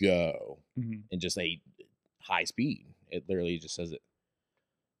go and just a high speed. It literally just says it.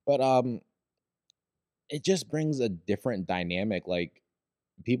 But it just brings a different dynamic. Like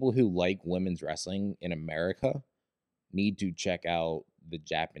people who like women's wrestling in America need to check out the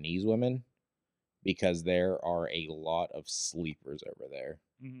Japanese women, because there are a lot of sleepers over there.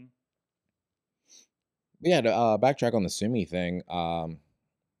 Yeah, to backtrack on the Sumi thing,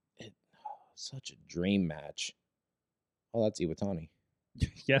 such a dream match. Oh, that's Iwatani.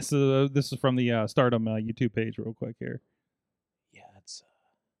 Yes, this is from the Stardom YouTube page real quick here. Yeah, that's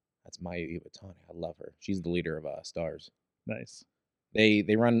Maya Iwatani. I love her. She's the leader of Stars. Nice. They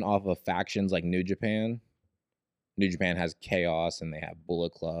run off of factions like New Japan. New Japan has Chaos, and they have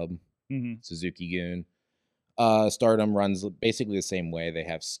Bullet Club, Suzuki-gun. Stardom runs basically the same way. They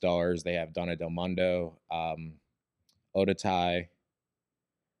have Stars. They have Donna Del Mondo, Odatai.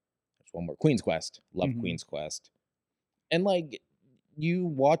 There's one more. Queen's Quest. Love Queen's Quest. And like you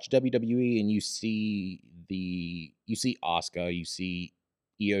watch WWE and you see Asuka, you see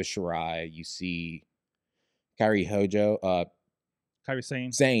Io Shirai, you see Kairi Hojo, Kairi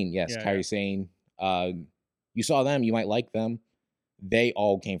Sane. Sane, yes, Yeah, Kairi Sane. You saw them, you might like them. They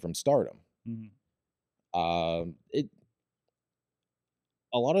all came from Stardom. A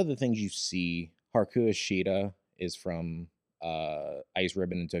lot of the things you see, Haku Ishida is from Ice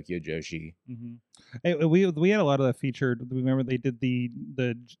Ribbon and Tokyo Joshi. Hey, we had a lot of that featured. Remember they did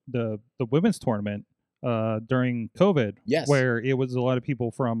the women's tournament during COVID. Yes. Where it was a lot of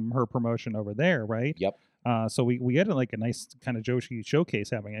people from her promotion over there, right? Yep. So we had like a nice kind of Joshi showcase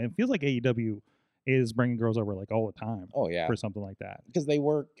happening. And it feels like AEW is bringing girls over like all the time Oh yeah, for something like that. because they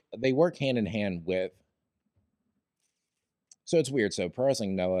work hand in hand with. So it's weird. So Pro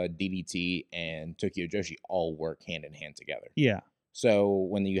Wrestling Noah, DDT, and Tokyo Joshi all work hand in hand together. Yeah. So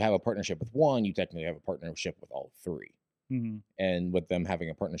when you have a partnership with one, you technically have a partnership with all three. Mm-hmm. And with them having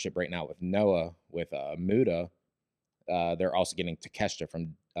a partnership right now with Noah, with Muda, they're also getting Takeshita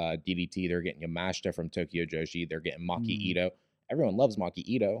from DDT. They're getting Yamashita from Tokyo Joshi. They're getting Maki Ito. Everyone loves Maki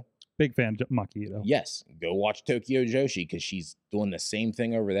Ito. Big fan of Maki Ito. Yes, go watch Tokyo Joshi because she's doing the same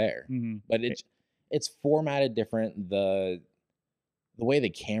thing over there. Mm-hmm. But it's formatted different. The way the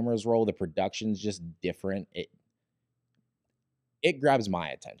cameras roll, the production's just different. It grabs my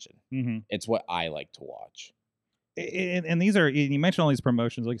attention. Mm-hmm. It's what I like to watch. And these are, you mentioned all these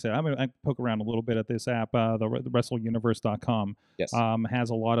promotions. Like I said, I poke around a little bit at this app, the WrestleUniverse.com. Yes. Has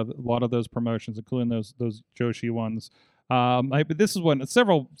a lot of those promotions, including those Joshi ones. But this is one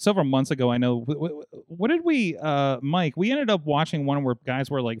several months ago. I know. What did we, Mike? We ended up watching one where guys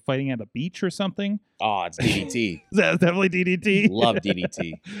were like fighting at a beach or something. Oh, it's DDT. That's definitely DDT. Love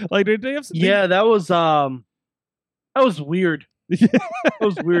DDT. Like, did they have? Yeah, that was weird. It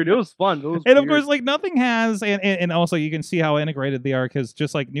was weird. It was fun. It was And of weird. course, like nothing has, and also you can see how integrated they are because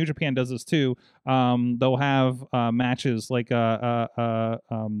just like New Japan does this too. They'll have matches like oh god,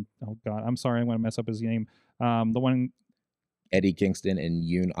 I'm sorry, I'm going to mess up his name. The one. Eddie Kingston and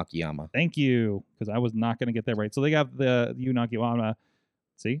Yoon Akiyama. Thank you, because I was not going to get that right. So they got the Yoon Akiyama.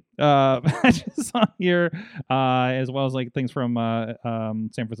 See, matches on here, as well as like things from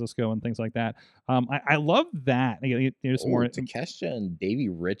San Francisco and things like that. I love that. There's some more. Takeshita and Davey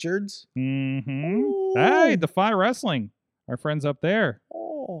Richards. Mm-hmm. Hey, Defy Wrestling, our friends up there.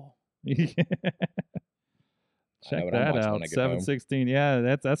 Oh, Check that out. 716.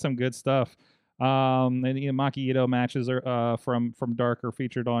 Yeah, that's some good stuff. And Maki Ito matches are from Dark are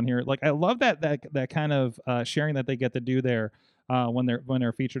featured on here. Like I love that kind of sharing that they get to do there. When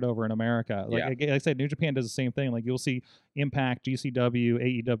they're featured over in America. Like I said, New Japan does the same thing. Like you'll see Impact,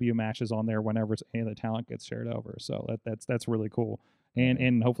 GCW, AEW matches on there whenever any of the talent gets shared over. So that's really cool.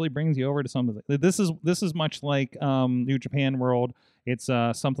 And hopefully brings you over to some of the, this is much like New Japan World. It's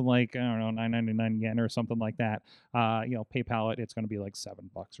something like, I don't know, 999 yen or something like that. PayPal it's going to be like $7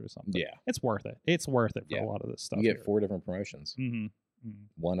 or something. Yeah, it's worth it. It's worth it for a lot of this stuff. You get 4 different promotions. Mm-hmm.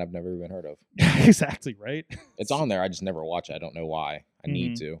 One I've never even heard of. Exactly, right? It's on there. I just never watch it. I don't know why. I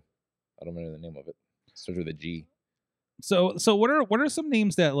need to. I don't know the name of it. It starts with a G. So what are some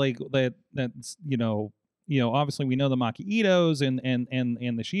names that that's obviously we know the Maki Itos and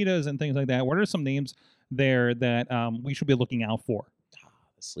the Shitas and things like that. What are some names there that we should be looking out for?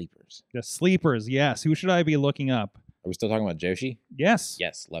 The sleepers. The sleepers, yes. Who should I be looking up? Are we still talking about Joshi? Yes.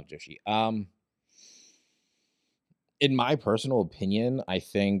 Yes, love Joshi. In my personal opinion, I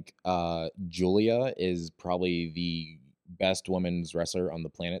think Julia is probably the best women's wrestler on the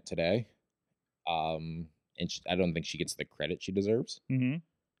planet today. And I don't think she gets the credit she deserves.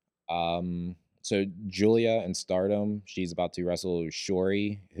 Mm-hmm. So Julia in Stardom, she's about to wrestle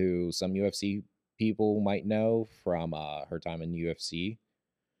Shuri, who some UFC people might know from her time in UFC.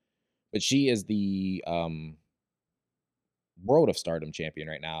 But she is the World of Stardom champion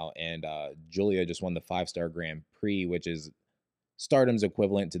right now, and Julia just won the 5-star Grand Prix, which is Stardom's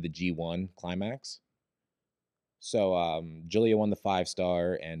equivalent to the G1 Climax. So Julia won the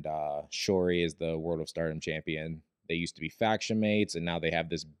 5-star, and Shuri is the World of Stardom champion. They used to be faction mates, and now they have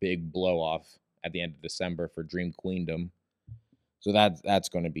this big blow off at the end of December for Dream Queendom. So that's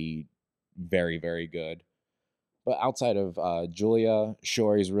going to be very, very good. But outside of Julia,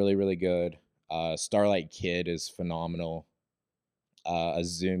 Shuri's really, really good. Starlight Kid is phenomenal.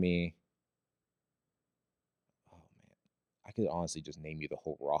 Azumi. Oh man, I could honestly just name you the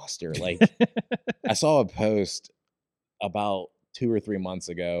whole roster. Like I saw a post about 2 or 3 months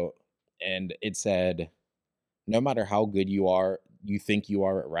ago, and it said, no matter how good you think you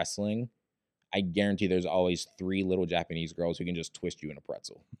are at wrestling, I guarantee there's always 3 little Japanese girls who can just twist you in a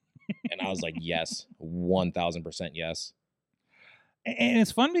pretzel. And I was like, yes, 1000% yes. And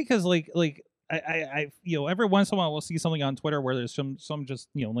it's fun because like I every once in a while we'll see something on Twitter where there's some just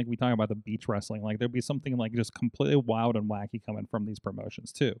like we talk about the beach wrestling, like there'd be something like just completely wild and wacky coming from these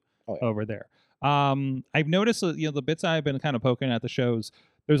promotions too. Over there. I've noticed the bits I've been kind of poking at the shows,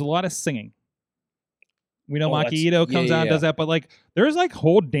 there's a lot of singing. We know Maki Ito comes out and does that, but like there's like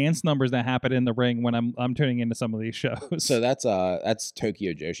whole dance numbers that happen in the ring when I'm tuning into some of these shows. So that's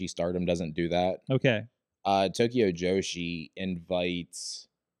Tokyo Joshi. Stardom doesn't do that. Okay. Tokyo Joshi invites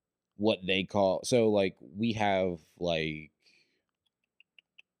what they call, so like we have like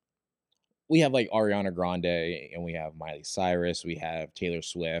Ariana Grande, and we have Miley Cyrus, we have Taylor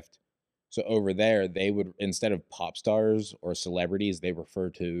Swift, So over there, they would, instead of pop stars or celebrities, they refer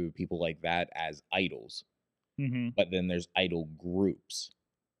to people like that as idols. Mm-hmm. But then there's idol groups.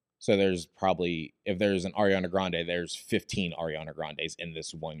 So there's probably, if there's an Ariana Grande, there's 15 Ariana Grandes in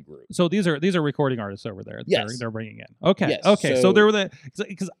this one group. So these are recording artists over there. Yes. They're bringing in. Okay. Yes, Okay. So so- they were the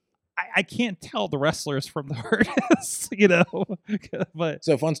because I can't tell the wrestlers from the artists, you know. But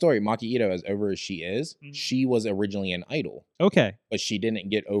So fun story, Maki Ito, as over as she is, Mhm. she was originally an idol, okay. but she didn't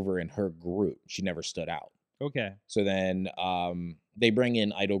get over in her group. She never stood out. Okay. So then they bring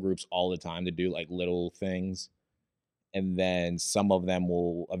in idol groups all the time to do like little things. And then some of them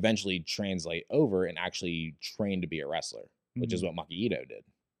will eventually translate over and actually train to be a wrestler, which is what Maki Ito did.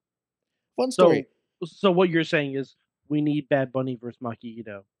 Fun So, story. so what you're saying is we need Bad Bunny versus Maki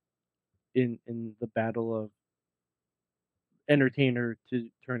Ito in the battle of entertainer to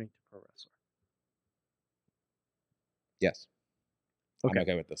turning to pro wrestler. Yes. Okay. I'm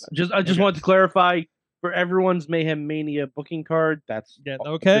okay with this. I just Okay. wanted to clarify for everyone's Mayhem Mania booking card. That's Yeah,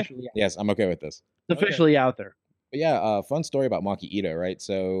 okay. officially, Yes, I'm okay with this. it's officially out there. But yeah, fun story about Maki Ito, right?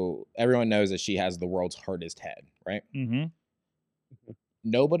 So everyone knows that she has the world's hardest head, right? Mm-hmm.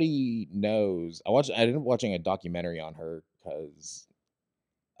 Nobody knows. I ended up watching a documentary on her because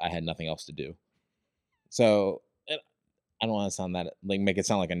I had nothing else to do. So I don't want to sound that like make it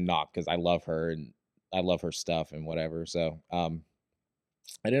sound like a knock because I love her and I love her stuff and whatever. So I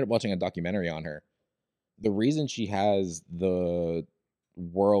ended up watching a documentary on her. The reason she has the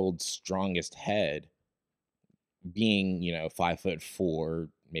world's strongest head, being 5'4",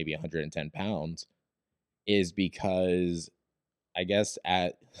 maybe 110 pounds, is because I guess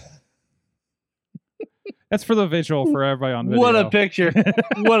at That's for the visual for everybody on video. What a picture!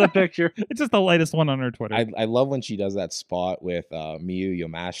 What a picture! It's just the latest one on her Twitter. I love when she does that spot with Miyu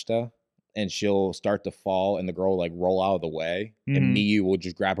Yamashita, and she'll start to fall, and the girl will like roll out of the way, Mhm. and Miyu will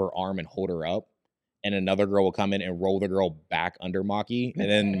just grab her arm and hold her up, and another girl will come in and roll the girl back under Maki, and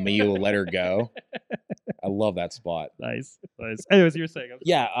then Miyu will let her go. I love that spot. Nice. Anyways, you were saying.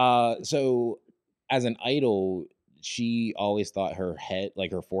 Yeah. So as an idol, she always thought her head,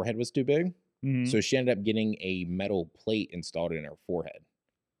 like her forehead, was too big. Mhm. So she ended up getting a metal plate installed in her forehead.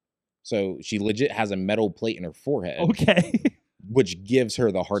 So she legit has a metal plate in her forehead, Okay. which gives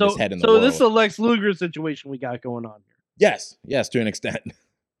her the hardest head in the so world. this is a Lex Luger situation we got going on here. Yes, to an extent.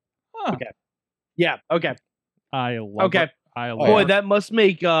 Huh. Okay. Yeah. Okay. I love Okay. it. I love Boy, it. that must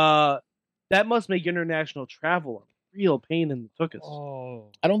make international travel a real pain in the tuchus. Oh.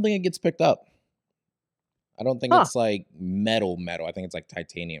 I don't think it gets picked up. I don't think Huh. it's like metal. I think it's like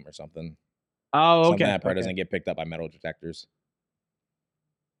titanium or something. Oh, Something okay. that part okay. doesn't get picked up by metal detectors.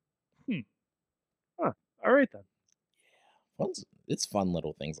 All right then. It's fun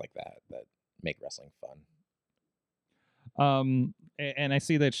little things like that make wrestling fun. And I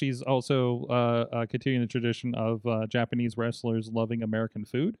see that she's also continuing the tradition of Japanese wrestlers loving American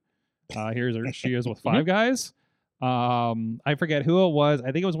food. She is with Five Guys. I forget who it was.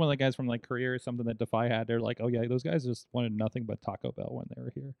 I think it was one of the guys from like Korea or something that Defy had. They're like, oh yeah, those guys just wanted nothing but Taco Bell when they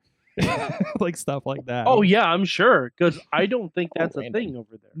were here. Like stuff like that. Oh yeah, I'm sure because I don't think that's a random. thing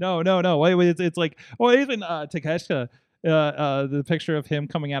over there. No. Wait, it's like, well, even Takeshita, the picture of him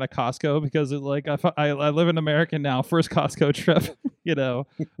coming out of Costco because it's like I live in America now. First Costco trip,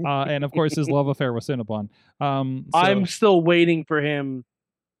 and of course his love affair with Cinnabon. I'm still waiting for him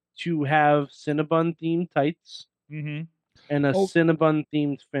to have Cinnabon themed tights Mhm. and a Oh. Cinnabon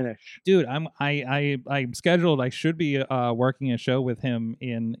themed finish. Dude, I'm scheduled. I should be working a show with him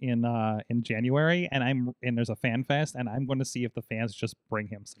in January, and there's a fan fest, and I'm going to see if the fans just bring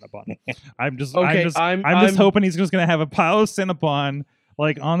him Cinnabon. I'm just hoping he's just going to have a pile of Cinnabon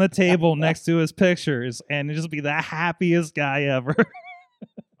like on the table next to his pictures, and just be the happiest guy ever.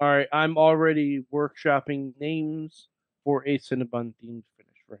 All right, I'm already workshopping names for a Cinnabon themed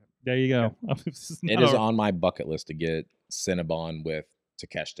finish for him. There you go. It is on my bucket list to get Cinnabon with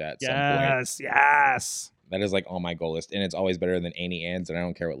Takeshita at some point. Yes. That is like on my goal list, and it's always better than Annie Ann's, and I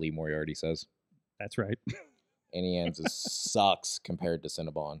don't care what Lee Moriarty says. That's right. Annie Ann's sucks compared to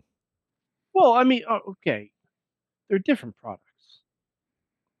Cinnabon. Well, I mean, okay, they're different products.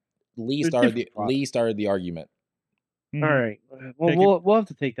 Lee They're started different the argument. Mhm. All right, well, Take it- we'll have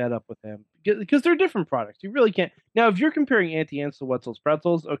to take that up with him because they're different products. You really can't. Now, if you're comparing Auntie Anne's to Wetzel's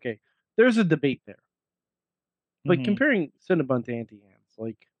Pretzels, okay, there's a debate there. But Mhm. comparing Cinnabon to Auntie Anne's,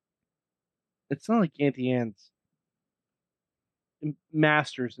 like, it's not like Auntie Anne's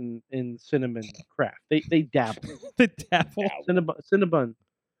masters in cinnamon craft. They dabble. The devil. Cinnabon.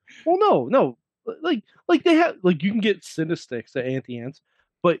 Well, no. Like they have you can get Cinnasticks at Auntie Anne's,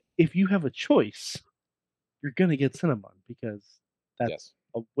 but if you have a choice, you're gonna get Cinnabon because that's Yes.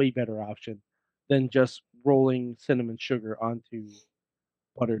 a way better option than just rolling cinnamon sugar onto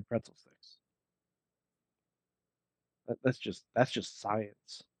buttered pretzel sticks. That's just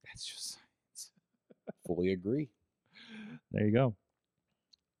science. That's just science. Fully agree. There you go.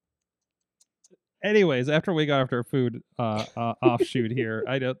 Anyways, after we got after our food offshoot here,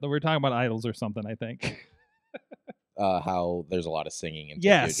 we're talking about idols or something, I think. How there's a lot of singing in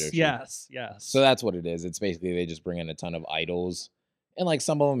Tokyo Yes, Joshi. yes. So that's what it is. It's basically they just bring in a ton of idols, and like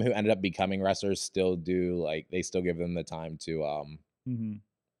some of them who ended up becoming wrestlers still do, like they still give them the time to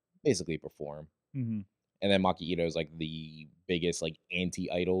basically perform. Mm-hmm. And then Maki Ito is like the biggest like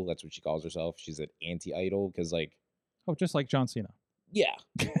anti-idol. That's what she calls herself. She's an anti-idol because like, Oh, just like John Cena. yeah.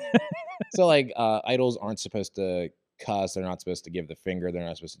 So like idols aren't supposed to cuss. They're not supposed to give the finger. They're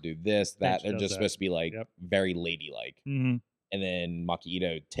not supposed to do this, that. She They're does just that. supposed to be like Yep. very ladylike. Mm-hmm. And then Maki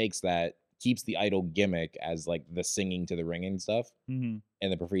Ito takes that, keeps the idol gimmick as like the singing to the ring and stuff, Mm-hmm.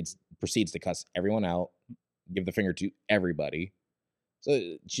 and then proceeds to cuss everyone out, give the finger to everybody. So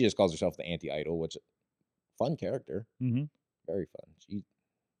she just calls herself the anti-idol, which fun character, Mm-hmm. very fun.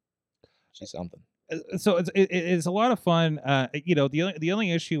 She's something. So it's a lot of fun. The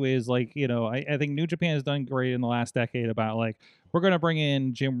only issue is like, I think New Japan has done great in the last decade about like, we're going to bring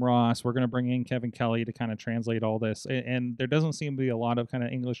in Jim Ross, we're going to bring in Kevin Kelly to kind of translate all this, and there doesn't seem to be a lot of kind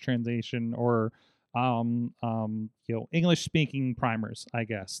of English translation or English speaking primers, I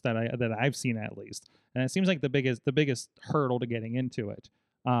guess, that I've seen at least, and it seems like the biggest hurdle to getting into it.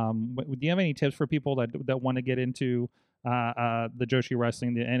 Do you have any tips for people that want to get into the Joshi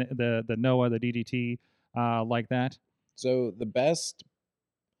wrestling, the Noah, the DDT, like that? So the best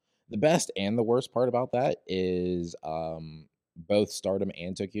and the worst part about that is both Stardom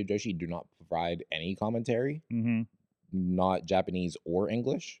and Tokyo Joshi do not provide any commentary, Mm-hmm. not Japanese or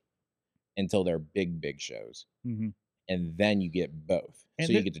English, until their big shows, Mm-hmm. and then you get both, And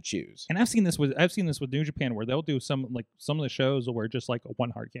so you get to choose. And I've seen this with New Japan where they'll do some of the shows where just like one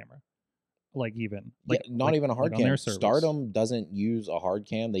hard camera, like even like Not even a hard like on their cam. service. Stardom doesn't use a hard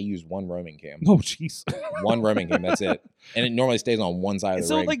cam; they use one roaming cam. Oh jeez. One roaming cam. That's it, and it normally stays on one side of the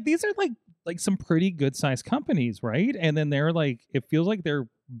So ring. like these are like some pretty good sized companies, right? And then they're like, it feels like they're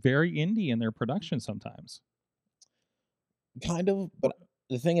very indie in their production sometimes. Kind of, but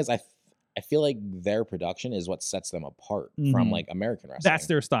the thing is, I feel like their production is what sets them apart Mhm. from like American wrestling. That's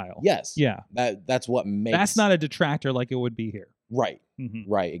their style. Yes. Yeah. That's what makes. That's not a detractor like it would be here. right.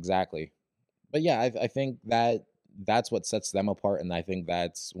 Mm-hmm. Right. Exactly. But yeah, I think that's what sets them apart, and I think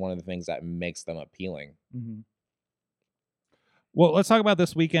that's one of the things that makes them appealing. Mm-hmm. Well, let's talk about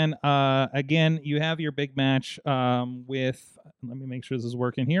this weekend. Again, you have your big match with, let me make sure this is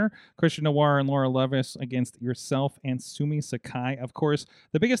working here, Christian Noir and Laura Levis against yourself and Sumi Sakai. Of course,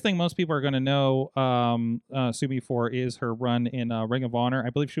 the biggest thing most people are going to know Sumi for is her run in Ring of Honor.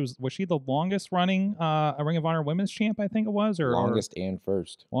 I believe was she the longest running a Ring of Honor women's champ, I think it was? Or Longest and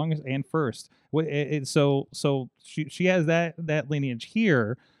first. Longest and first. So she has that lineage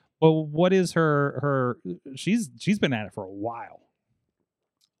here. Well, what is her? She's been at it for a while.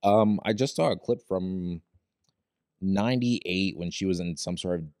 I just saw a clip from '98 when she was in some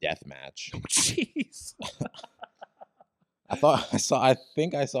sort of death match. Oh, jeez. I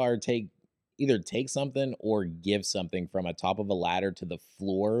think I saw her either take something or give something from a top of a ladder to the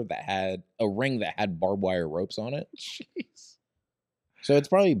floor that had a ring that had barbed wire ropes on it. Jeez. So it's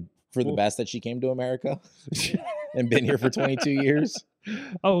probably for the Cool. best that she came to America and been here for 22 years.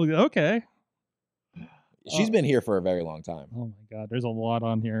 Oh, okay. She's been here for a very long time. Oh my God, there's a lot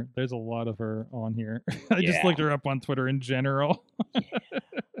on here. There's a lot of her on here. I just Yeah. looked her up on Twitter in general.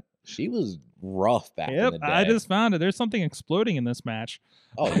 She was rough back in Yep, the day. I just found it. There's something exploding in this match.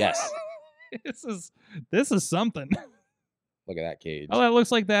 Oh yes, This is something. look at that cage. Oh, that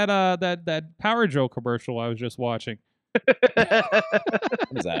looks like that Power Joe commercial I was just watching. What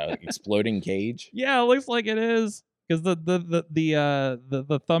is that? Like exploding cage? Yeah, it looks like it is. Because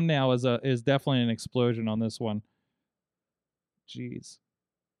the thumbnail is definitely an explosion on this one. Jeez.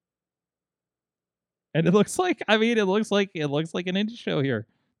 And it looks like an indie show here,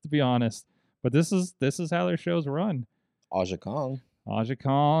 to be honest. But this is how their shows run. Aja Kong. Aja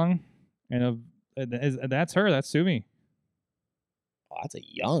Kong, and that's her. That's Sumi. Oh, that's a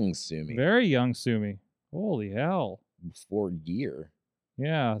young Sumi. Very young Sumi. Holy hell. Before gear.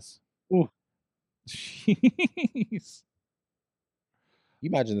 Yes. Ooh. Jeez. You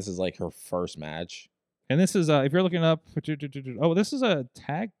imagine this is like her first match. And this is if you're looking up. Oh, this is a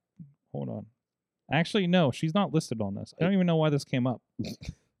tag. Hold on. Actually, no, she's not listed on this. I don't even know why this came up.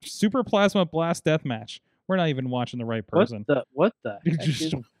 Super Plasma Blast Deathmatch. We're not even watching the right person. What the heck Just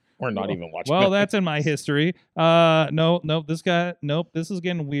is- We're not even watching. Well, it. that's in my history. Nope. This is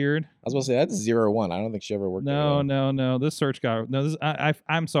getting weird. I was going to say that's 0-1. I don't think she ever worked. No. This search got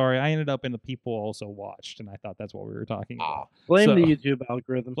I'm sorry. I ended up in the people also watched, and I thought that's what we were talking about. Blame So- the YouTube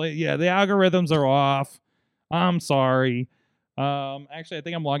algorithm. Yeah, the algorithms are off. I'm sorry. Actually, I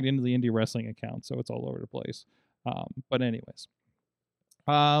think I'm logged into the indie wrestling account, so it's all over the place. But anyways,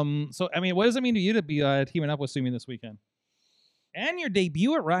 so I mean, what does it mean to you to be teaming up with Sumi this weekend and your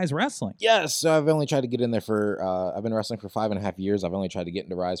debut at Rise Wrestling? Yes, so I've only tried to get in there for. I've been wrestling for 5.5 years. I've only tried to get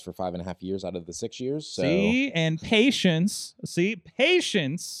into Rise for 5.5 years out of the 6 years. So. See, and patience. See,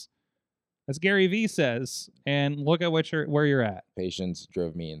 patience, as Gary Vee says, and look at where you're at. Patience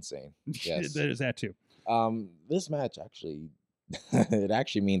drove me insane. Yes. There's that too. This match actually, it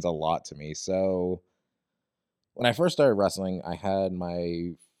actually means a lot to me. So, when I first started wrestling, I had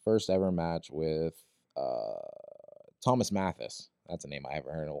my first ever match with Thomas Mathis. That's a name I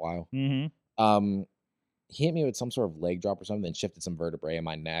haven't heard in a while. Mm-hmm. He hit me with some sort of leg drop or something, and shifted some vertebrae in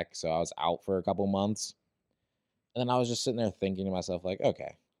my neck, so I was out for a couple months. And then I was just sitting there thinking to myself, like,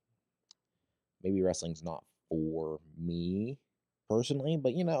 okay, maybe wrestling's not for me personally,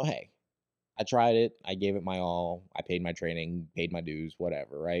 but hey, I tried it. I gave it my all. I paid my training, paid my dues,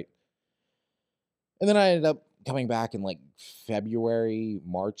 whatever, right? And then I ended up coming back in like February,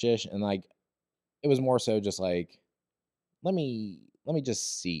 March-ish, and like it was more so just like, let me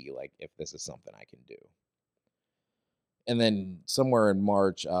just see like if this is something I can do. And then somewhere in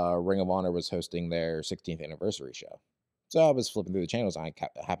March, Ring of Honor was hosting their 16th anniversary show. So I was flipping through the channels and I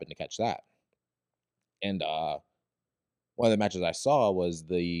happened to catch that. And one of the matches I saw was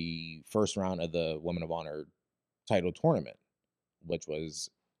the first round of the Women of Honor title tournament, which was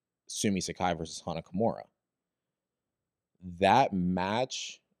Sumi Sakai versus Hana Kimura. That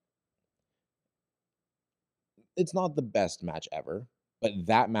match, it's not the best match ever, but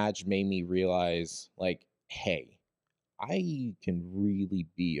that match made me realize, like, hey, I can really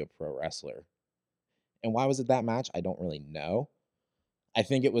be a pro wrestler. And why was it that match? I don't really know. I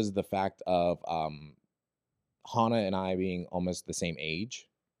think it was the fact of Hana and I being almost the same age.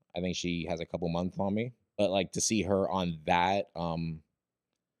 I think she has a couple months on me. But like to see her on that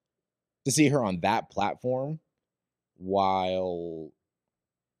platform while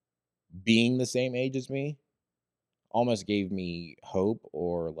being the same age as me almost gave me hope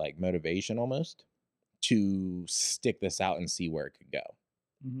or like motivation almost to stick this out and see where it could go.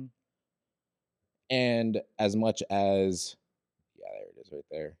 Mm-hmm. And as much as, yeah, there it is right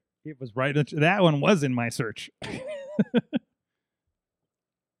there. It was right. That one was in my search.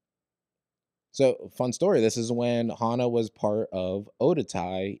 So, fun story. This is when Hana was part of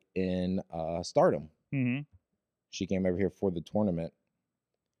Odatai in Stardom. Mm-hmm. She came over here for the tournament.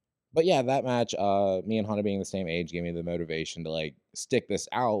 But yeah, that match, me and Hana being the same age gave me the motivation to like stick this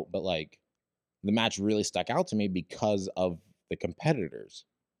out. But like the match really stuck out to me because of the competitors.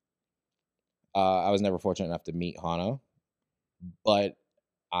 I was never fortunate enough to meet Hana, but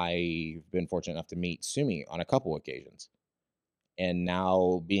I've been fortunate enough to meet Sumi on a couple occasions. And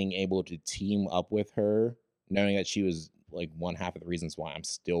now being able to team up with her, knowing that she was like one half of the reasons why I'm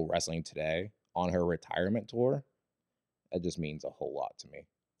still wrestling today on her retirement tour, that just means a whole lot to me.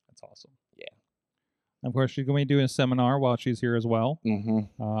 That's awesome. Yeah. Of course, she's going to be doing a seminar while she's here as well.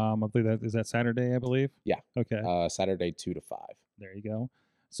 Mm-hmm. I believe that Saturday, I believe. Yeah. Okay. Saturday 2 to 5. There you go.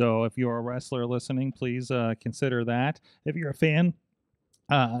 So if you're a wrestler listening, please consider that. If you're a fan,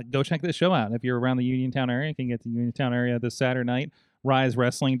 go check this show out. If you're around the Uniontown area, you can get to the Uniontown area this Saturday night. Rise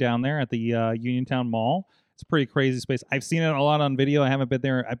Wrestling down there at the Uniontown Mall. It's a pretty crazy space. I've seen it a lot on video. I haven't been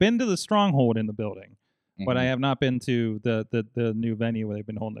there. I've been to the Stronghold in the building, but I have not been to the new venue where they've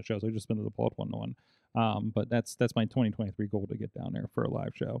been holding the shows. I've just been to the Baltimore one. But that's my 2023 goal to get down there for a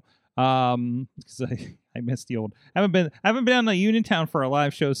live show. Because I missed the old. I haven't been down to Uniontown for a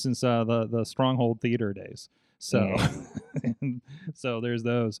live show since the Stronghold Theater days. So, so there's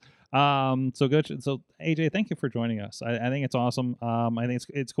those. So good. So AJ, thank you for joining us. I think it's awesome. I think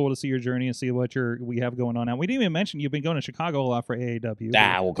it's cool to see your journey and see what we have going on now. We didn't even mention you've been going to Chicago a lot for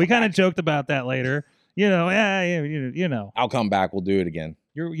AAW. We kind of joked about that later. You know. I'll come back. We'll do it again.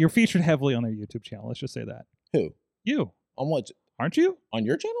 You're featured heavily on their YouTube channel. Let's just say that. Who? You. On what? Aren't you? On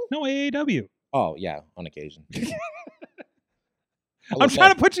your channel? No, AAW. Oh, yeah, on occasion. I'm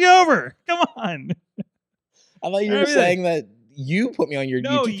trying to put you over. Come on. I thought you were saying that you put me on your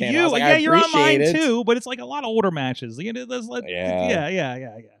YouTube channel. I was like, yeah, you're on mine it. too, but it's like a lot of older matches. Yeah.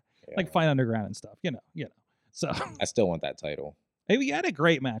 Yeah. Like Fight Underground and stuff. You know. So I still want that title. Hey, we had a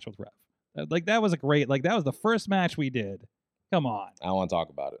great match with Rev. That was the first match we did. Come on. I don't want to talk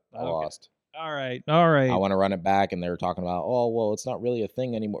about it. I lost. All right. All right. I want to run it back, and they were talking about, oh, well, it's not really a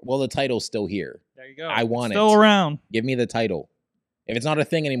thing anymore. Well, the title's still here. There you go. I want Still it. around. Give me the title. If it's not a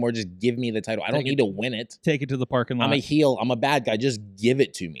thing anymore, just give me the title. I don't Take it- need to win it. Take it to the parking lot. I'm a heel. I'm a bad guy. Just give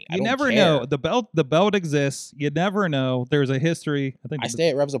it to me. I You don't never care. know. The belt exists. You never know. There's a history. I think I stay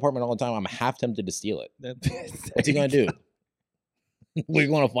at Rev's apartment all the time. I'm half tempted to steal it. that- What's he gonna do? We're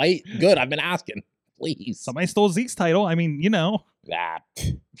going to fight? Good. I've been asking. Please. Somebody stole Zeke's title. I mean, you know. That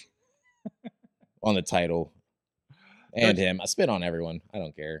on the title and him. I spit on everyone. I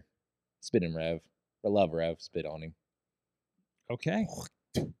don't care. Spit in Rev. I love Rev. Spit on him. Okay.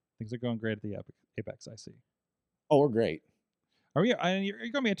 Things are going great at the Apex. I see. Oh, we're great. Are we? You're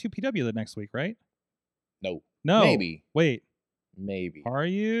going to be at 2PW the next week, right? No. No. Maybe. Wait. Maybe. Are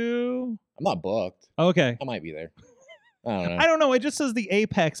you? I'm not booked. Okay. I might be there. I don't know. I don't know. It just says the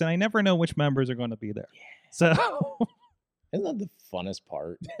Apex, and I never know which members are going to be there. So Isn't that the funnest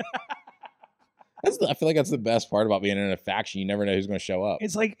part? I feel like that's the best part about being in a faction. You never know who's going to show up.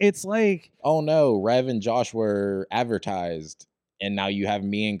 it's like Oh no, Rev and Josh were advertised, and now you have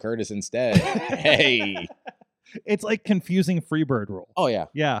me and Curtis instead. Hey. it's like confusing Freebird rule. Oh yeah.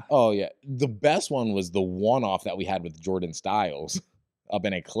 Yeah. Oh yeah. The best one was the one-off that we had with Jordan Styles up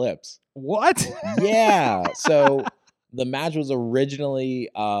in Eclipse. What? Yeah. So the match was originally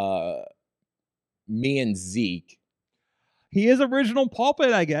me and Zeke. He is original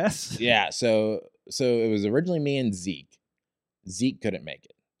pulpit, I guess. Yeah, so it was originally me and Zeke. Zeke couldn't make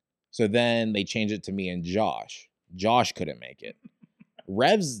it. So then they changed it to me and Josh. Josh couldn't make it.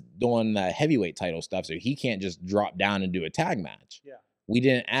 Rev's doing the heavyweight title stuff, so he can't just drop down and do a tag match. Yeah. We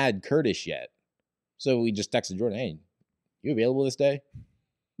didn't add Curtis yet. So we just texted Jordan, hey, you available this day?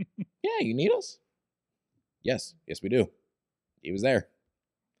 Yeah, you need us? Yes, we do. He was there.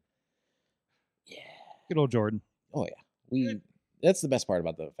 Yeah. Good old Jordan. Oh yeah. That's the best part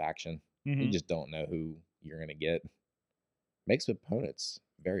about the faction. Mhm. You just don't know who you're gonna get. Makes opponents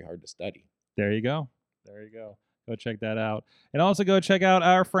very hard to study. There you go. There you go. Go check that out. And also go check out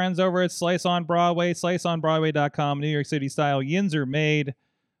our friends over at Slice on Broadway, sliceonbroadway.com, New York City style. Yins are made,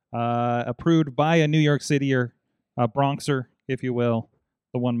 approved by a New York Cityer, a Bronxer, if you will,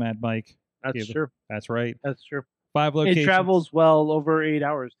 the one Mad Mike. That's Yeah, true. That's right. That's true. 5 locations. It travels well over 8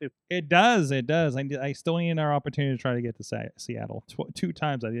 hours too. It does. It does. I still need our opportunity to try to get to Seattle. 2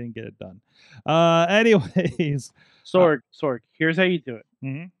 times I didn't get it done. Anyways. Sorg, here's how you do it.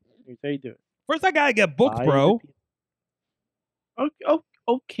 Mhm. Here's how you do it. First, I gotta get booked, Buy bro. the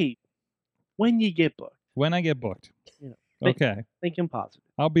okay. When you get booked, When I get booked. You know, think- Okay. thinking positive.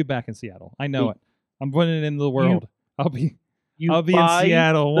 I'll be back in Seattle. I know You- it. I'm putting it into the world. I'll be You I'll be in buy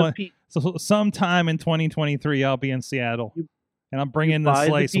Seattle the one- pi- so sometime in 2023. I'll be in Seattle, You- and I'm you bringing the buy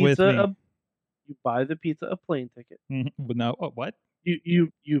slice with pizza me. You buy the pizza a plane ticket. But no, what?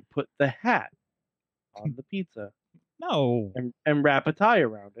 You put the hat on the pizza No, and wrap a tie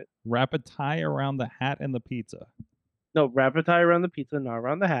around it. wrap a tie around the hat and the pizza. No, wrap a tie around the pizza, not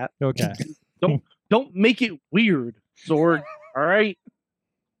around the hat. Okay. Don't make it weird, Sorg. All right.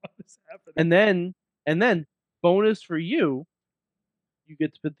 And then bonus for you, you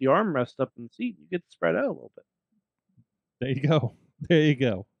get to put the armrest up in the seat. You get to spread out a little bit. There you go. There you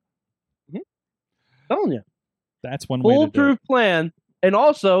go. Telling you, That's one way to do it. foolproof plan, and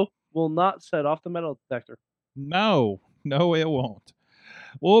also will not set off the metal detector. No, it won't.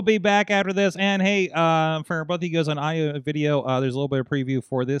 We'll be back after this. And hey, for both of you guys on audio and video, there's a little bit of preview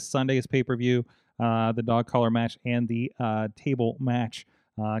for this Sunday's pay-per-view, the dog collar match and the table match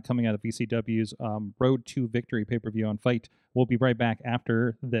coming out of VCW's Road to Victory pay-per-view on Fight. We'll be right back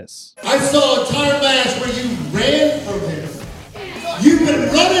after this. I saw a tire match where you ran from him. You've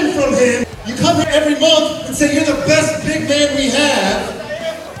been running from him. You come here every month and say you're the best big man we have.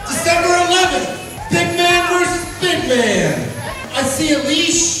 December 11th, big man versus big man. I see a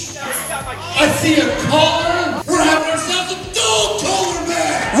leash. I see a collar. We're having ourselves a dog collar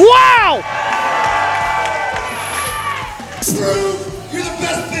match. Wow! Prove you're the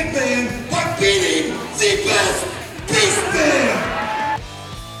best big man by beating the best beast man.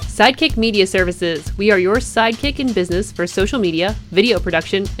 Sidekick Media Services. We are your sidekick in business for social media, video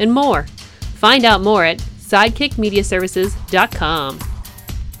production, and more. Find out more at sidekickmediaservices.com.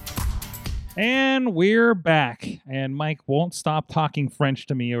 And we're back. And Mike won't stop talking French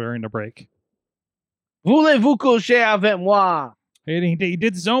to me during the break. Voulez-vous coucher avec moi? He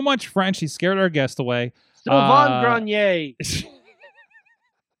did so much French, he scared our guest away. Sylvain Grenier.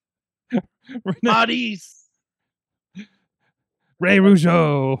 Maurice. Ray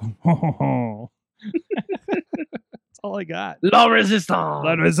Rougeau. That's all I got. La Resistance.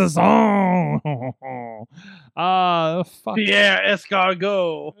 La Resistance. Fuck. Pierre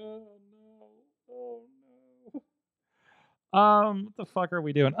Escargot. Oh, no. What the fuck are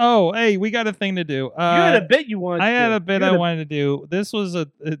we doing? Oh, hey, we got a thing to do. You had a bit you wanted. I to had do. a bit You I had wanted to do. This was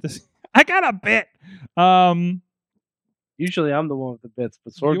I got a bit. Usually I'm the one with the bits,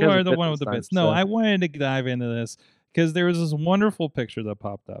 but Sorg You has a are the bit one this with the time, bits. No, so- I wanted to dive into this because there was this wonderful picture that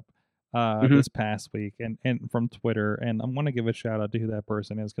popped up Mhm. this past week and from Twitter, and I want to give a shout out to who that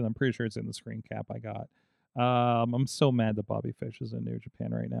person is because I'm pretty sure it's in the screen cap I got. I'm so mad that Bobby Fish is in New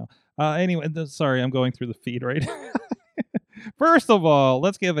Japan right now. Anyway, sorry, I'm going through the feed right now. First of all,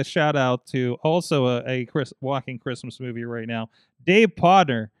 let's give a shout out to also a walking Christmas movie right now, Dave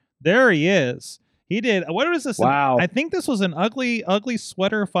Podner. There he is. He did. What was this? Wow. I think this was an ugly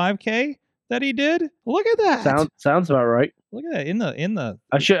sweater 5K that he did. Look at that. Sounds about right. Look at that in the.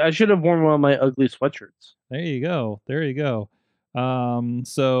 I should have worn one of my ugly sweatshirts. There you go. There you go.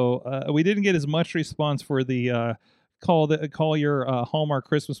 So we didn't get as much response for the call your Hallmark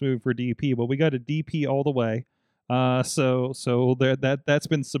Christmas movie for DP, but we got a DP all the way. So there that's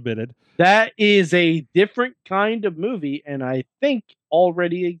been submitted. That is a different kind of movie, and I think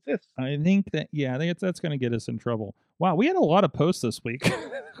already exists. I think that's going to get us in trouble. Wow, we had a lot of posts this week.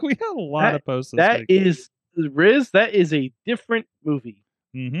 We had a lot of posts this That week. is Riz. That is a different movie.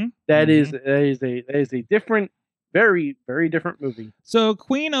 Mm-hmm. That is a different, very, very different movie. So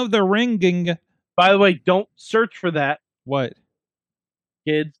Queen of the Ringing. By the way, don't search for that, What?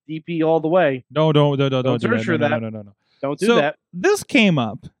 kids. DP all the way. No, don't do search that. for No, that. no. Don't do So that. this came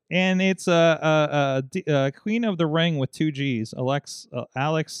up, and it's Queen of the Ring with 2 G's, Alex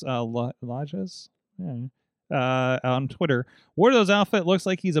Lajes, on Twitter. Wore those outfit looks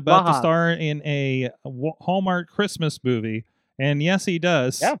like he's about to Lajas. star in a Hallmark Christmas movie, and yes, he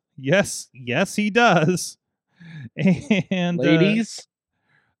does. Yeah. Yes, he does. And Ladies,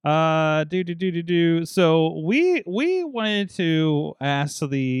 So we wanted to ask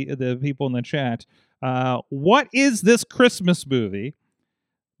the people in the chat, what is this Christmas movie?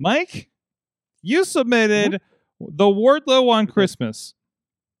 Mike, you submitted the Wardlow on Christmas.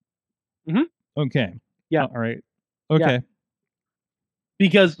 Mhm. Okay. Yeah. All right. Okay.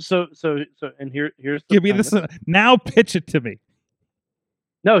 because so and here's the Give me premise. this now. Pitch it to me.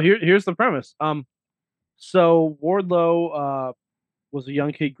 No, here's the premise. So Wardlow was a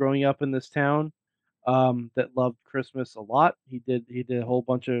young kid growing up in this town that loved Christmas a lot. He did a whole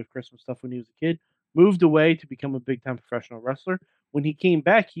bunch of Christmas stuff when he was a kid. Moved away to become a big time professional wrestler. When he came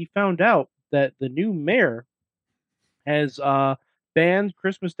back, he found out that the new mayor has banned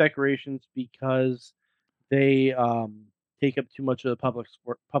Christmas decorations because they take up too much of the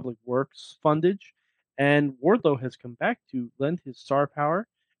public works fundage. And Wardlow has come back to lend his star power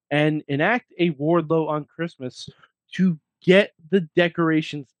and enact a Wardlow on Christmas to get the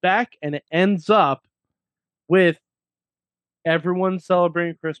decorations back, and it ends up with everyone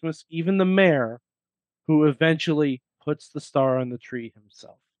celebrating Christmas, even the mayor, who eventually puts the star on the tree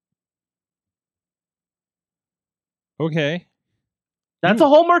himself. Okay. That's a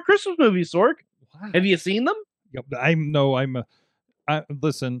Hallmark Christmas movie, Sorg. Have you seen them?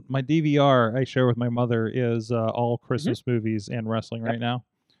 Listen, my DVR I share with my mother is all Christmas movies and wrestling right now.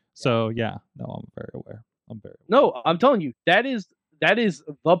 So yeah, no, I'm very aware. No, I'm telling you, that is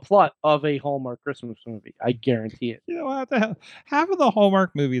the plot of a Hallmark Christmas movie. I guarantee it. You know what? Half of the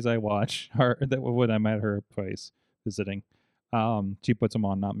Hallmark movies I watch are that when I'm at her place visiting. She puts them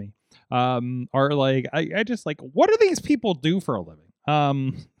on, not me. Are like I just like, what do these people do for a living?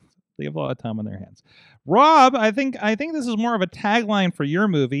 They have a lot of time on their hands. Rob, I think this is more of a tagline for your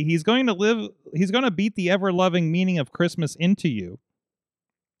movie. He's going to beat the ever-loving meaning of Christmas into you.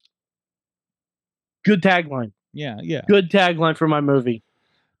 Good tagline. Yeah. Good tagline for my movie.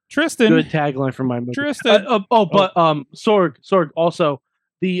 Tristan. Good tagline for my movie. Tristan. Sorg. Also,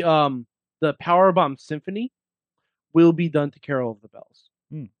 the Powerbomb Symphony will be done to Carol of the Bells.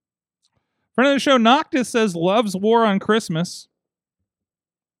 Friend of the show, Noctis says loves War on Christmas.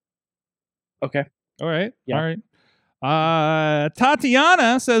 Okay. All right. Yeah. All right.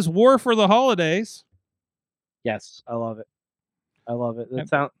 Tatiana says War for the Holidays. Yes, I love it.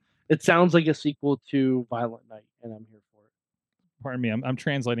 It sounds like a sequel to Violent Night, and I'm here for it. Pardon me, I'm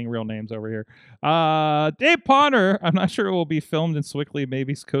translating real names over here. Dave Potter, I'm not sure it will be filmed in Swickley,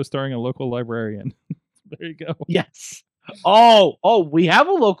 maybe co-starring a local librarian. There you go. Yes. Oh, we have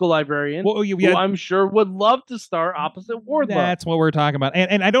a local librarian Well, who I'm sure would love to star opposite Wardlow. That's what we're talking about.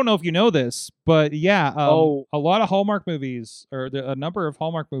 And I don't know if you know this, but yeah, a lot of Hallmark movies, or a number of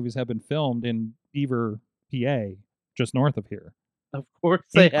Hallmark movies have been filmed in Beaver, PA, just north of here. Of course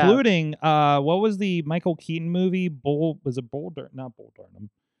they have. Including, what was the Michael Keaton movie? Was it Bull Durham? Not Bull Durham.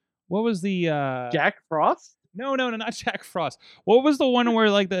 What was the Jack Frost? No, not Jack Frost. What was the one where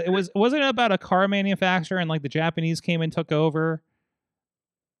like wasn't it about a car manufacturer and like the Japanese came and took over?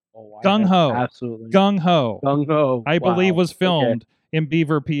 Oh, Gung Ho. Absolutely. Gung Ho. Gung Ho. I believe was Okay. filmed in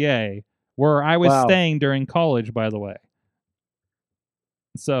Beaver, PA, where I was Wow. staying during college, by the way.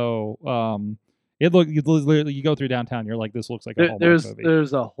 So, you go through downtown, you're like, this looks like a Hallmark movie.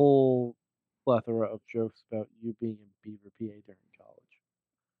 There's a whole plethora of jokes about you being in Beaver, PA during college.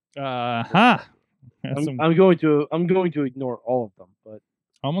 I'm going to ignore all of them, but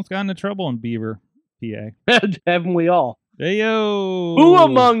Almost got into trouble in Beaver, PA. haven't we all? Hey yo! Who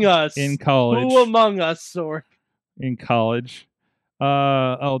among us in college? Who among us, Sorg? In college.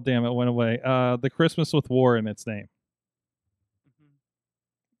 Oh damn! It went away. The Christmas with War in its name.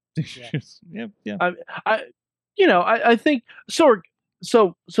 Yeah. I think Sorg.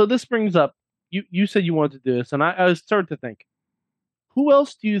 So this brings up. You said you wanted to do this, and I started to think. Who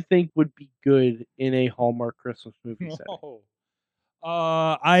else do you think would be good in a Hallmark Christmas movie setting?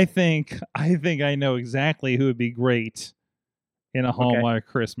 I think I know exactly who would be great in a Hallmark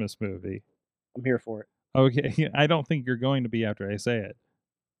Christmas movie. I'm here for it. Okay, I don't think you're going to be after I say it.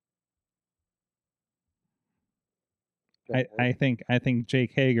 I think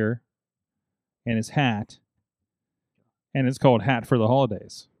Jake Hager and his hat, and it's called Hat for the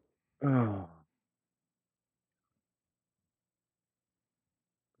Holidays. Oh.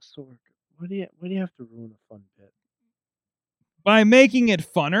 Sorg, what do you have to ruin a fun bit? By making it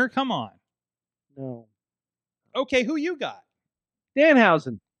funner? Come on. No. Okay, who you got?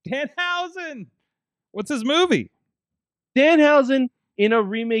 Danhausen. Danhausen. What's his movie? Danhausen in a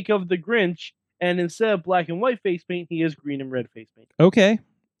remake of The Grinch, and instead of black and white face paint, he is green and red face paint. Okay.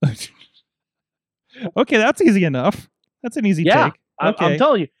 Okay, that's easy enough. That's an easy take. Okay. I'm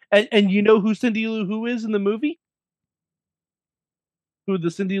telling you. And you know who Cindy Lou Who is in the movie? Who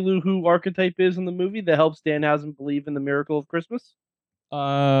the Cindy Lou Who archetype is in the movie that helps Danhausen believe in the miracle of Christmas?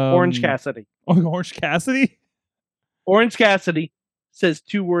 Orange Cassidy. Orange Cassidy? Orange Cassidy says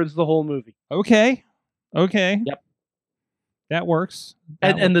 2 words the whole movie. Okay. Yep. That works.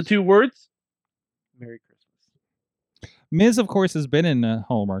 And the 2 words? Merry Christmas. Miz, of course, has been in a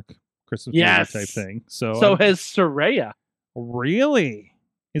Hallmark Christmas movie type thing. So has Soraya. Really?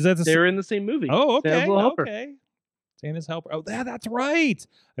 Is that They're in the same movie. Oh, okay. Santa's Little Helper. Okay. Santa's Helper. Oh, that's right.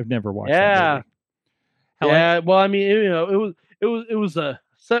 I've never watched that movie. Well, I mean, it was a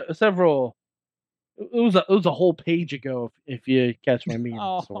several. It was a whole page ago. If you catch my meaning.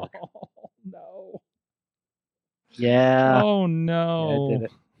 Oh no. Yeah. Oh no. Yeah,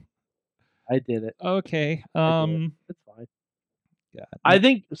 I did it. Okay. It's fine. God. I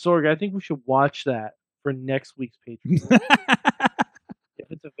think we should watch that for next week's Patreon.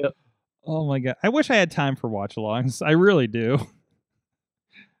 If it's available. Oh my god! I wish I had time for watch-alongs. I really do.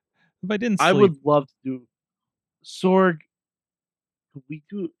 If I didn't, I would love to do. Sorg, could we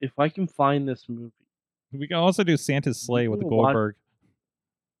do? If I can find this movie, we can also do Santa's Sleigh with the Goldberg.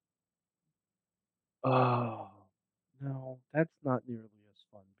 Oh no, that's not nearly as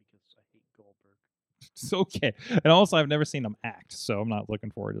fun because I hate Goldberg. It's okay, and also I've never seen him act, so I'm not looking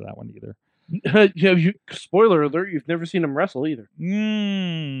forward to that one either. Spoiler alert, you've never seen him wrestle either.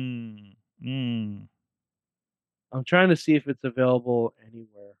 I'm trying to see if it's available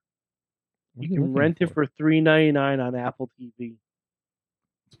anywhere. You can rent it for $3.99 on Apple TV.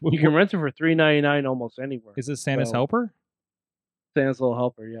 You can rent it for $3.99 almost anywhere. Is it Santa's Helper? Santa's Little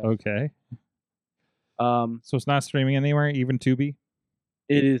Helper, yeah. Okay. So it's not streaming anywhere, even Tubi?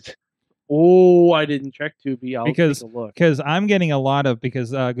 It is. Oh, I didn't check Tubi. I'll take a look. Because I'm getting a lot of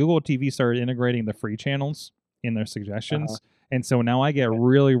Google TV started integrating the free channels in their suggestions, and so now I get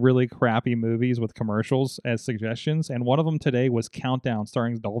really, really crappy movies with commercials as suggestions. And one of them today was Countdown,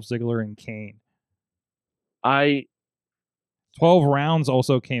 starring Dolph Ziggler and Kane. 12 Rounds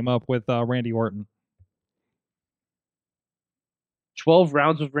also came up with Randy Orton. 12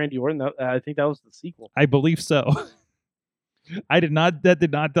 Rounds with Randy Orton. I think that was the sequel. I believe so. That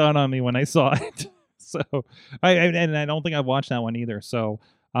did not dawn on me when I saw it. So I don't think I've watched that one either. So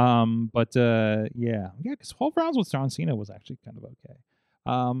yeah, because 12 Rounds with John Cena was actually kind of okay.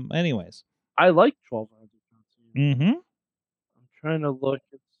 Anyways, I like 12 Rounds with John Cena. Mm-hmm. I'm trying to look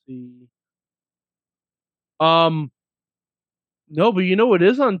and see. No, but you know what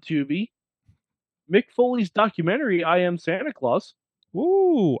is on Tubi? Mick Foley's documentary, I Am Santa Claus.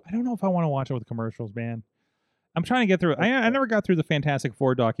 Ooh, I don't know if I want to watch it with commercials, man. I'm trying to get through it. I never got through the Fantastic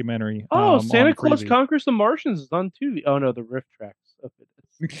Four documentary. Oh, Santa Claus Conquers the Martians is on Tubi. Oh no, the riff tracks of it.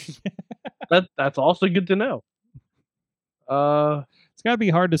 That's also good to know. It's got to be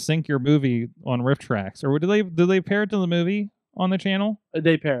hard to sync your movie on riff tracks, or do they pair it to the movie on the channel?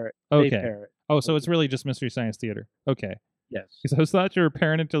 They pair it. Okay. They pair it. Oh, so it's really just Mystery Science Theater. Okay. Yes. Because I thought you were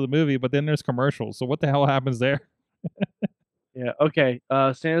pairing it to the movie, but then there's commercials. So what the hell happens there? Yeah. Okay.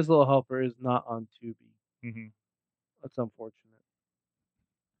 Santa's Little Helper is not on Tubi. Mm-hmm. That's unfortunate.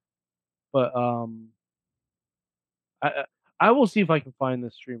 But I will see if I can find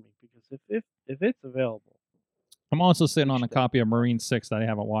this streaming, because if it's available. I'm also sitting on a copy of Marine 6 that I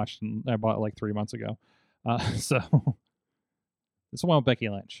haven't watched, and I bought like 3 months ago. So this one with Becky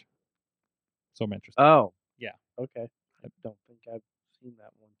Lynch. So I'm interested. Oh. Yeah. Okay. I don't think I've seen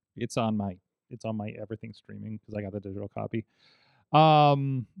that one. It's on my everything streaming because I got the digital copy.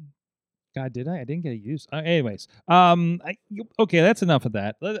 God, did I? I didn't get it used. Anyways, okay, that's enough of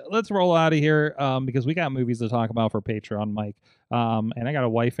that. Let's roll out of here because we got movies to talk about for Patreon, Mike. And I got a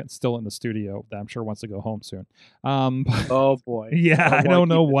wife still in the studio that I'm sure wants to go home soon. Oh boy. Yeah, I don't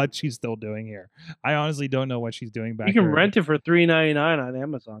know what she's still doing here. I honestly don't know what she's doing back You can there. rent it for $3.99 on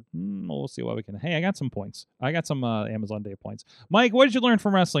Amazon. We'll see what we can. Hey, I got some points. I got some Amazon Day points. Mike, what did you learn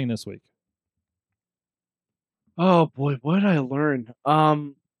from wrestling this week? Oh boy, what did I learn?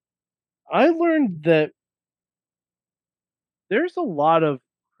 I learned that there's a lot of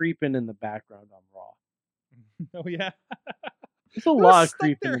creeping in the background on Raw. Oh yeah. There's a lot of stuck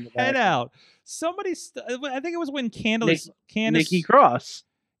creeping their in the head background. out. Somebody, I think it was when Candice, Nikki Cross.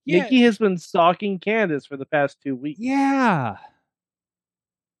 Yeah. Nikki has been stalking Candice for the past 2 weeks. Yeah.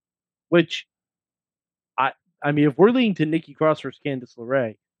 Which, I mean, if we're leading to Nikki Cross versus Candice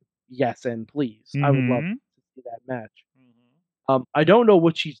LeRae, yes and please. I would love to see that match. I don't know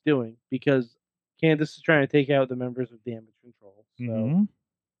what she's doing because Candice is trying to take out the members of Damage Control. So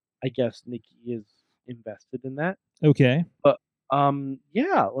I guess Nikki is invested in that. Okay. But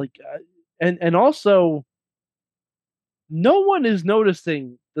yeah, like and also no one is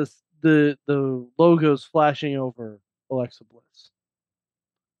noticing the logos flashing over Alexa Bliss.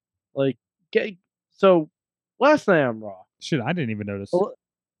 Like, so last night on Raw. Shit, I didn't even notice.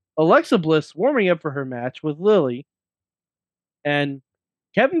 Alexa Bliss warming up for her match with Lily, and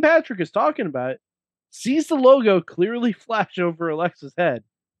Kevin Patrick is talking about it, sees the logo clearly flash over Alexa's head.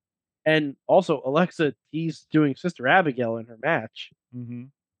 And also, Alexa teased doing Sister Abigail in her match. Mm-hmm.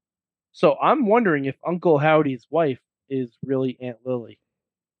 So I'm wondering if Uncle Howdy's wife is really Aunt Lily.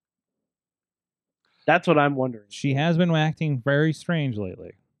 That's what I'm wondering. She has been acting very strange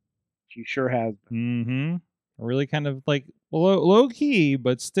lately. She sure has been. Mm-hmm. Really kind of like low key,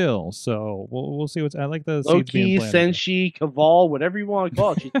 but still. So we'll see what's. I like the Low seeds being key, planted. Senshi, Caval, whatever you want to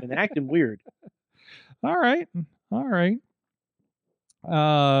call it. She's been acting weird. All right.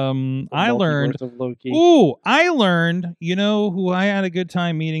 I learned. Low-key. I learned. You know who I had a good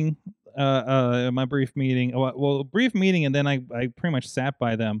time meeting. In my brief meeting. Well, brief meeting, and then I pretty much sat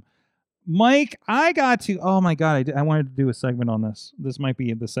by them. Mike, I got to. Oh my god, I wanted to do a segment on this. This might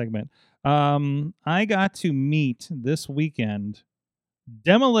be the segment. I got to meet this weekend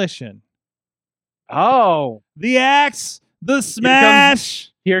Demolition. Oh, the Axe, the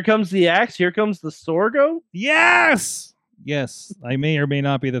Smash. Here comes the Axe. Here comes the Sorgo. Yes. I may or may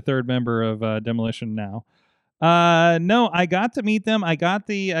not be the third member of Demolition now. No, I got to meet them. I got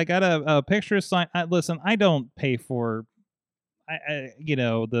a picture signed. Listen, I don't pay for,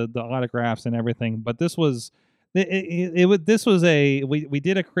 the autographs and everything, but this was. This was we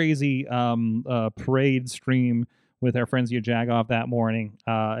did a crazy parade stream with our friends Jagoff that morning,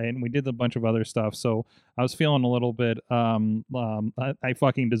 and we did a bunch of other stuff. So I was feeling a little bit I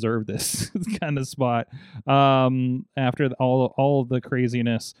fucking deserve this kind of spot after all of the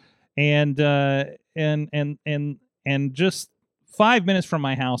craziness, and just 5 minutes from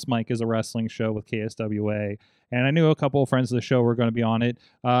my house, Mike, is a wrestling show with KSWA. And I knew a couple of friends of the show were going to be on it.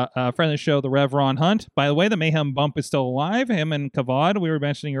 A friend of the show, the Rev Ron Hunt. By the way, the Mayhem Bump is still alive. Him and Kavad, we were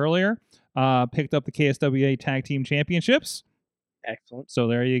mentioning earlier, picked up the KSWA Tag Team Championships. Excellent. So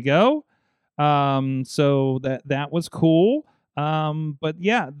there you go. So that was cool. But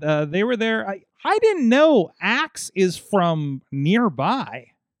yeah, they were there. I didn't know Axe is from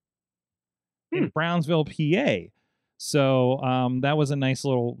nearby in Brownsville, PA. So that was a nice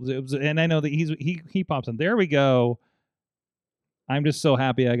little, and I know that he pops in. There we go. I'm just so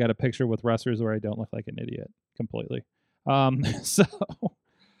happy I got a picture with wrestlers where I don't look like an idiot completely. But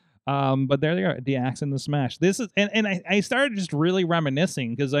there they are, the Axe and the Smash. This is, and I started just really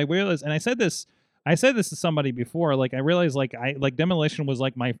reminiscing because I realized, and I said this to somebody before. Like I realized, Demolition was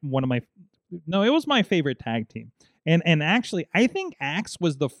like it was my favorite tag team. And actually, I think Axe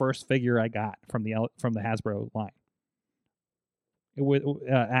was the first figure I got from the Hasbro line. With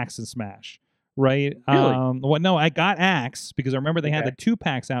Axe and Smash, right? Really? No, I got Axe because I remember they had the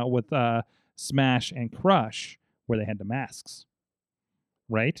 2-packs out with Smash and Crush, where they had the masks,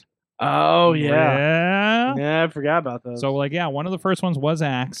 right? Oh yeah. I forgot about those. So like, yeah, one of the first ones was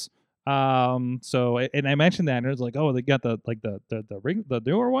Axe. So and I mentioned that, and it was like, oh, they got the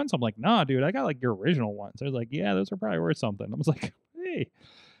newer ones. I'm like, nah, dude, I got like your original ones. They're like, yeah, those are probably worth something. I was like, hey.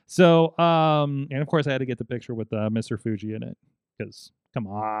 So and of course I had to get the picture with Mr. Fuji in it because come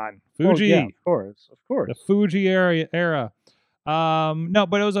on, Fuji, yeah, of course. the Fuji era. No,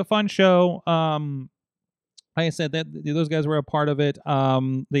 but it was a fun show. Like I said, that those guys were a part of it.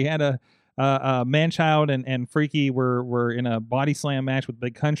 They had a Manchild and Freaky were in a body slam match with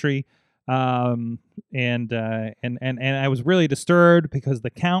Big Country. And I was really disturbed because the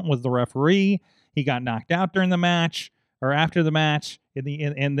Count was the referee. He got knocked out during the match or after the match,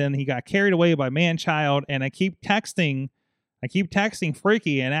 and then he got carried away by Manchild. And I keep texting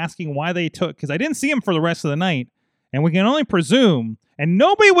Freaky and asking why they took, because I didn't see him for the rest of the night, and we can only presume. And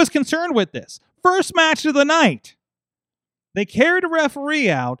nobody was concerned with this. First match of the night, they carried a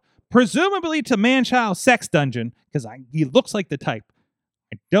referee out, presumably to Manchild's sex dungeon, because he looks like the type.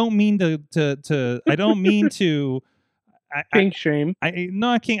 I don't mean to I don't mean to King shame.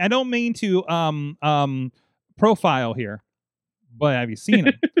 I don't mean to profile here, but have you seen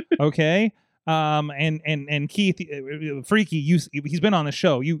him? Okay. And Keith Freaky, he's been on the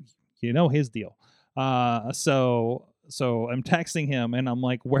show. You know his deal. So I'm texting him and I'm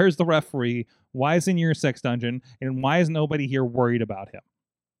like, where's the referee? Why is he in your sex dungeon? And why is nobody here worried about him?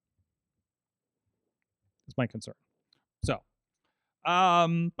 That's my concern. So,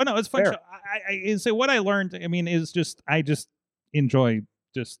 but no, it's fun. Show. I so what I learned, I mean, is just, I just enjoy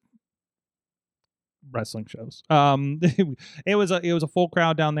just wrestling shows. It was a full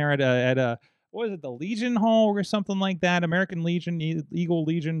crowd down there at a what was it, the Legion Hall or something like that? American Legion, Eagle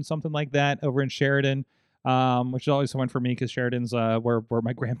Legion, something like that, over in Sheridan. Which is always fun for me because Sheridan's where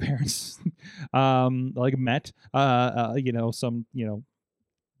my grandparents like met some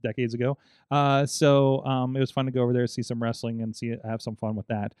decades ago. So it was fun to go over there, see some wrestling, and have some fun with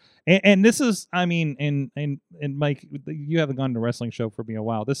that. And this is, I mean, and Mike, you haven't gone to a wrestling show for me a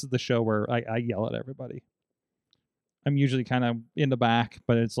while. This is the show where I yell at everybody. I'm usually kind of in the back,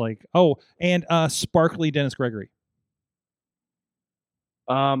 but it's like, oh, and sparkly Dennis Gregory.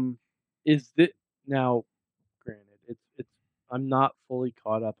 Is it now? Granted, it's I'm not fully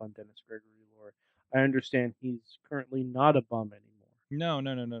caught up on Dennis Gregory lore. I understand he's currently not a bum anymore. No,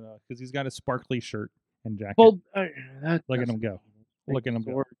 because he's got a sparkly shirt and jacket. Well, look at him go. Look at him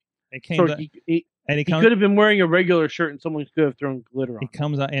go. It came so he could have been wearing a regular shirt, and someone could have thrown glitter on. He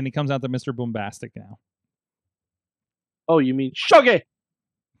comes out to Mr. Boombastic now. Oh, you mean Shogi?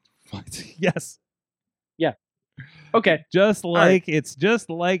 What? Yes. Yeah. Okay. Just like it's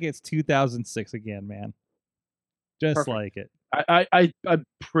 2006 again, man. Just Perfect. Like it. I'm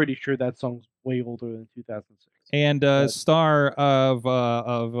pretty sure that song's way older than 2006. And star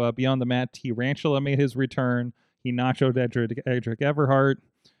of Beyond the Mat, T. Ranchula made his return. He nachoed Edric Everhart,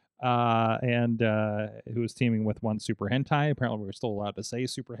 and who was teaming with one Super Hentai. Apparently, we were still allowed to say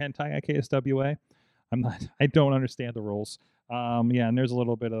Super Hentai at KSWA. I don't understand the rules. Yeah, and there's a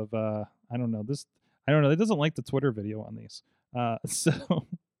little bit of I don't know. It doesn't like the Twitter video on these. So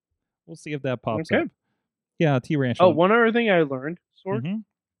we'll see if that pops up. Yeah, T Ranch. Oh, one other thing I learned, Sorg. Mm-hmm.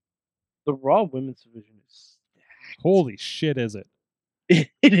 The Raw Women's Division is stacked. Holy shit, is it? It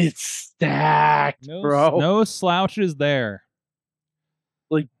is stacked, bro. No slouches there.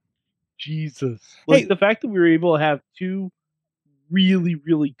 Like, Jesus. Like, the fact that we were able to have two really,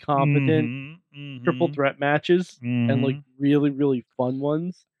 really competent triple threat matches and, like, really, really fun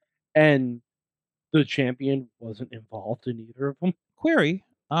ones. And the champion wasn't involved in either of them. Query.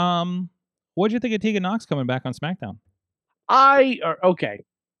 What'd you think of Tegan Nox coming back on SmackDown? Okay.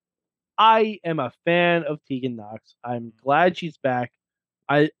 I am a fan of Tegan Nox. I'm glad she's back.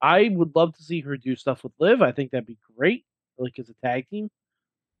 I would love to see her do stuff with Liv. I think that'd be great, like as a tag team.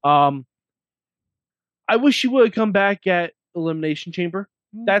 I wish she would have come back at Elimination Chamber.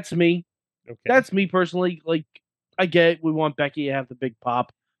 That's me. Okay. That's me personally. Like, I get it. We want Becky to have the big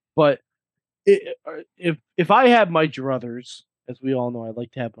pop, but if I had my druthers, as we all know, I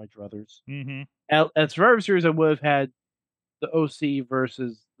like to have my druthers. Mm-hmm. At Survivor Series, I would have had the OC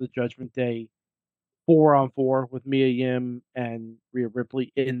versus the Judgment Day 4-on-4 with Mia Yim and Rhea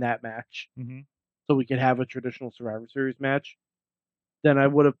Ripley in that match, so we could have a traditional Survivor Series match. Then I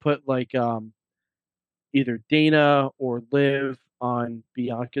would have put like either Dana or Liv on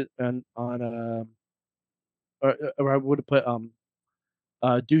Bianca and or I would have put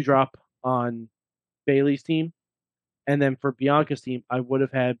Doudrop on Bayley's team. And then for Bianca's team, I would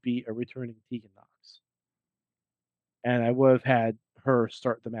have had be a returning Tegan Nox. And I would have had her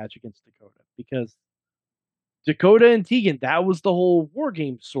start the match against Dakota. Because Dakota and Tegan, that was the whole War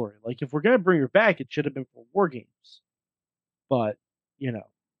Games story. Like, if we're gonna bring her back, it should have been for War Games. But again,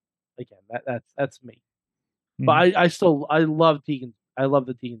 that's me. But I love Tegan. I love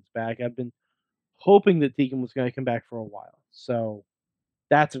that Tegan's back. I've been hoping that Tegan was going to come back for a while, so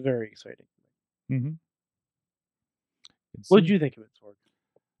that's very exciting. Mm-hmm. What did you think of it,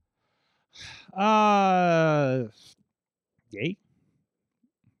 Sorg? Yay.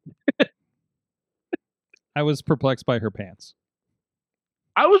 I was perplexed by her pants.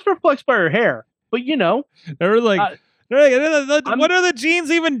 I was perplexed by her hair, but they were like, what are the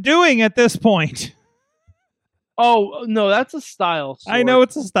jeans even doing at this point? Oh no, that's a style. Sorg. I know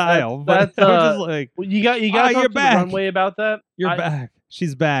it's a style, but I'm just like, you got to talk to the runway about that. You're back.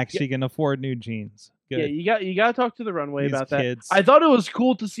 She's back. She can afford new jeans. Good. Yeah, you got to talk to the runway about kids. that. I thought it was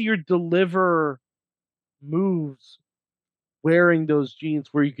cool to see her deliver moves wearing those jeans,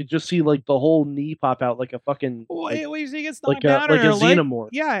 where you could just see like the whole knee pop out like a fucking she gets knocked down, like a xenomorph.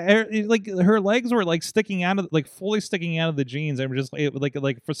 Yeah, like her legs were like sticking out of, like fully sticking out of the jeans. I'm just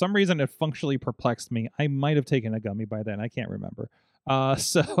like for some reason it functionally perplexed me. I might have taken a gummy by then. I can't remember.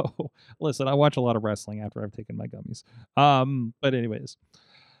 So listen, I watch a lot of wrestling after I've taken my gummies. But anyways,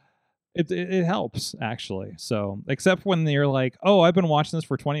 it helps actually. So except when you're like, oh, I've been watching this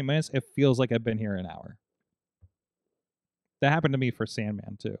for 20 minutes, it feels like I've been here an hour. That happened to me for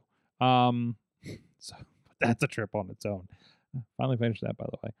Sandman too. So that's a trip on its own. Finally finished that, by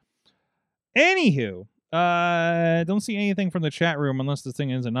the way. Anywho, don't see anything from the chat room unless this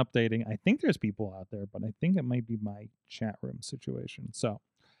thing isn't updating. I think there's people out there, but I think it might be my chat room situation. So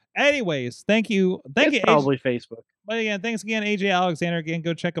anyways, thank you. Thank you. Probably Facebook. But again, thanks again, AJ Alexander. Again,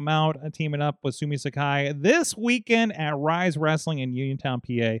 go check him out. Teaming up with Sumi Sakai this weekend at Rise Wrestling in Uniontown, PA.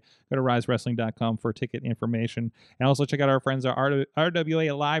 Go to risewrestling.com for ticket information. And also check out our friends at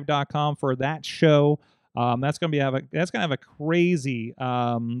RWAlive.com for that show. That's gonna have a crazy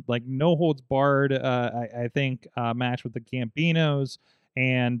like no holds barred I think match with the Gambinos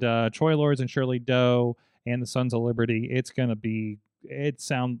and Troy Lords and Shirley Doe and the Sons of Liberty.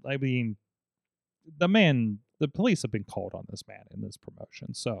 The police have been called on this man in this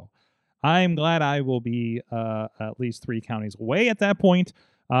promotion. So I'm glad I will be at least 3 counties away at that point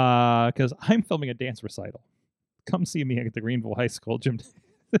because I'm filming a dance recital. Come see me at the Greenville High School gym.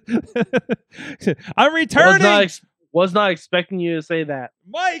 I'm returning. Was not expecting you to say that,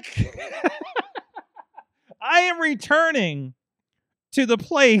 Mike. I am returning to the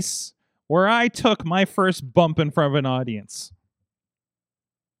place where I took my first bump in front of an audience.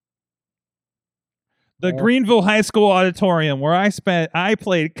 The Greenville High School auditorium, where I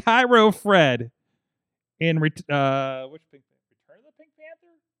played Cairo Fred in which Pink Panther? Return of the Pink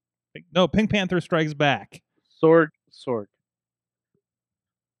Panther? No, Pink Panther Strikes Back. Sorg.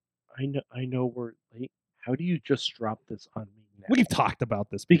 I know we're late. How do you just drop this on me now? We've talked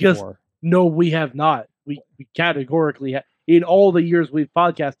about this before. No, we have not. We categorically have. In all the years we've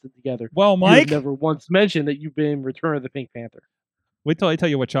podcasted together. Well, Mike, you've never once mentioned that you've been in Return of the Pink Panther. Wait till I tell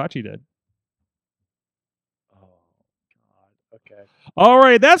you what Chachi did. Okay. All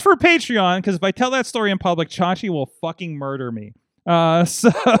right, that's for Patreon, because if I tell that story in public, Chachi will fucking murder me.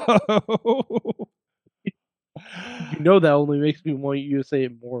 So that only makes me want you to say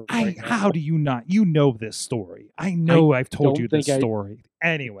it more. How do you not? You know this story. I know I've told you this story.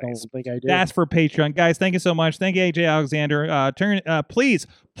 Anyways, don't think I did. That's for Patreon, guys. Thank you so much. Thank you, AJ Alexander. Please,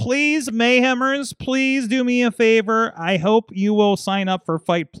 Mayhemers, please do me a favor. I hope you will sign up for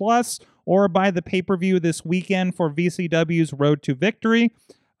Fight Plus or buy the pay-per-view this weekend for VCW's Road to Victory.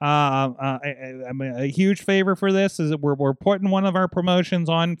 A huge favor for this is that we're putting one of our promotions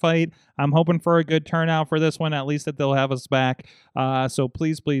on Fight. I'm hoping for a good turnout for this one, at least that they'll have us back. So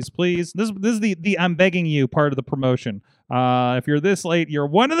please. This is the I'm begging you part of the promotion. If you're this late, you're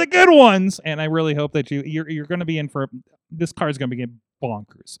one of the good ones, and I really hope that you're going to be in for this card's going to be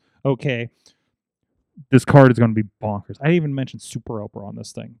bonkers. Okay. This card is going to be bonkers. I didn't even mention Super Oprah on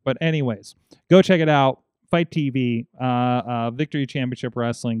this thing. But anyways, go check it out. Fight TV, Victory Championship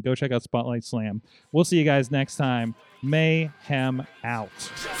Wrestling. Go check out Spotlight Slam. We'll see you guys next time. Mayhem out.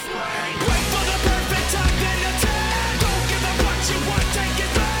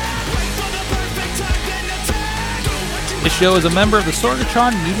 This show is a member of the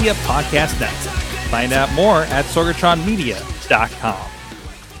Sorgatron Media Podcast Network. Find out more at sorgatronmedia.com.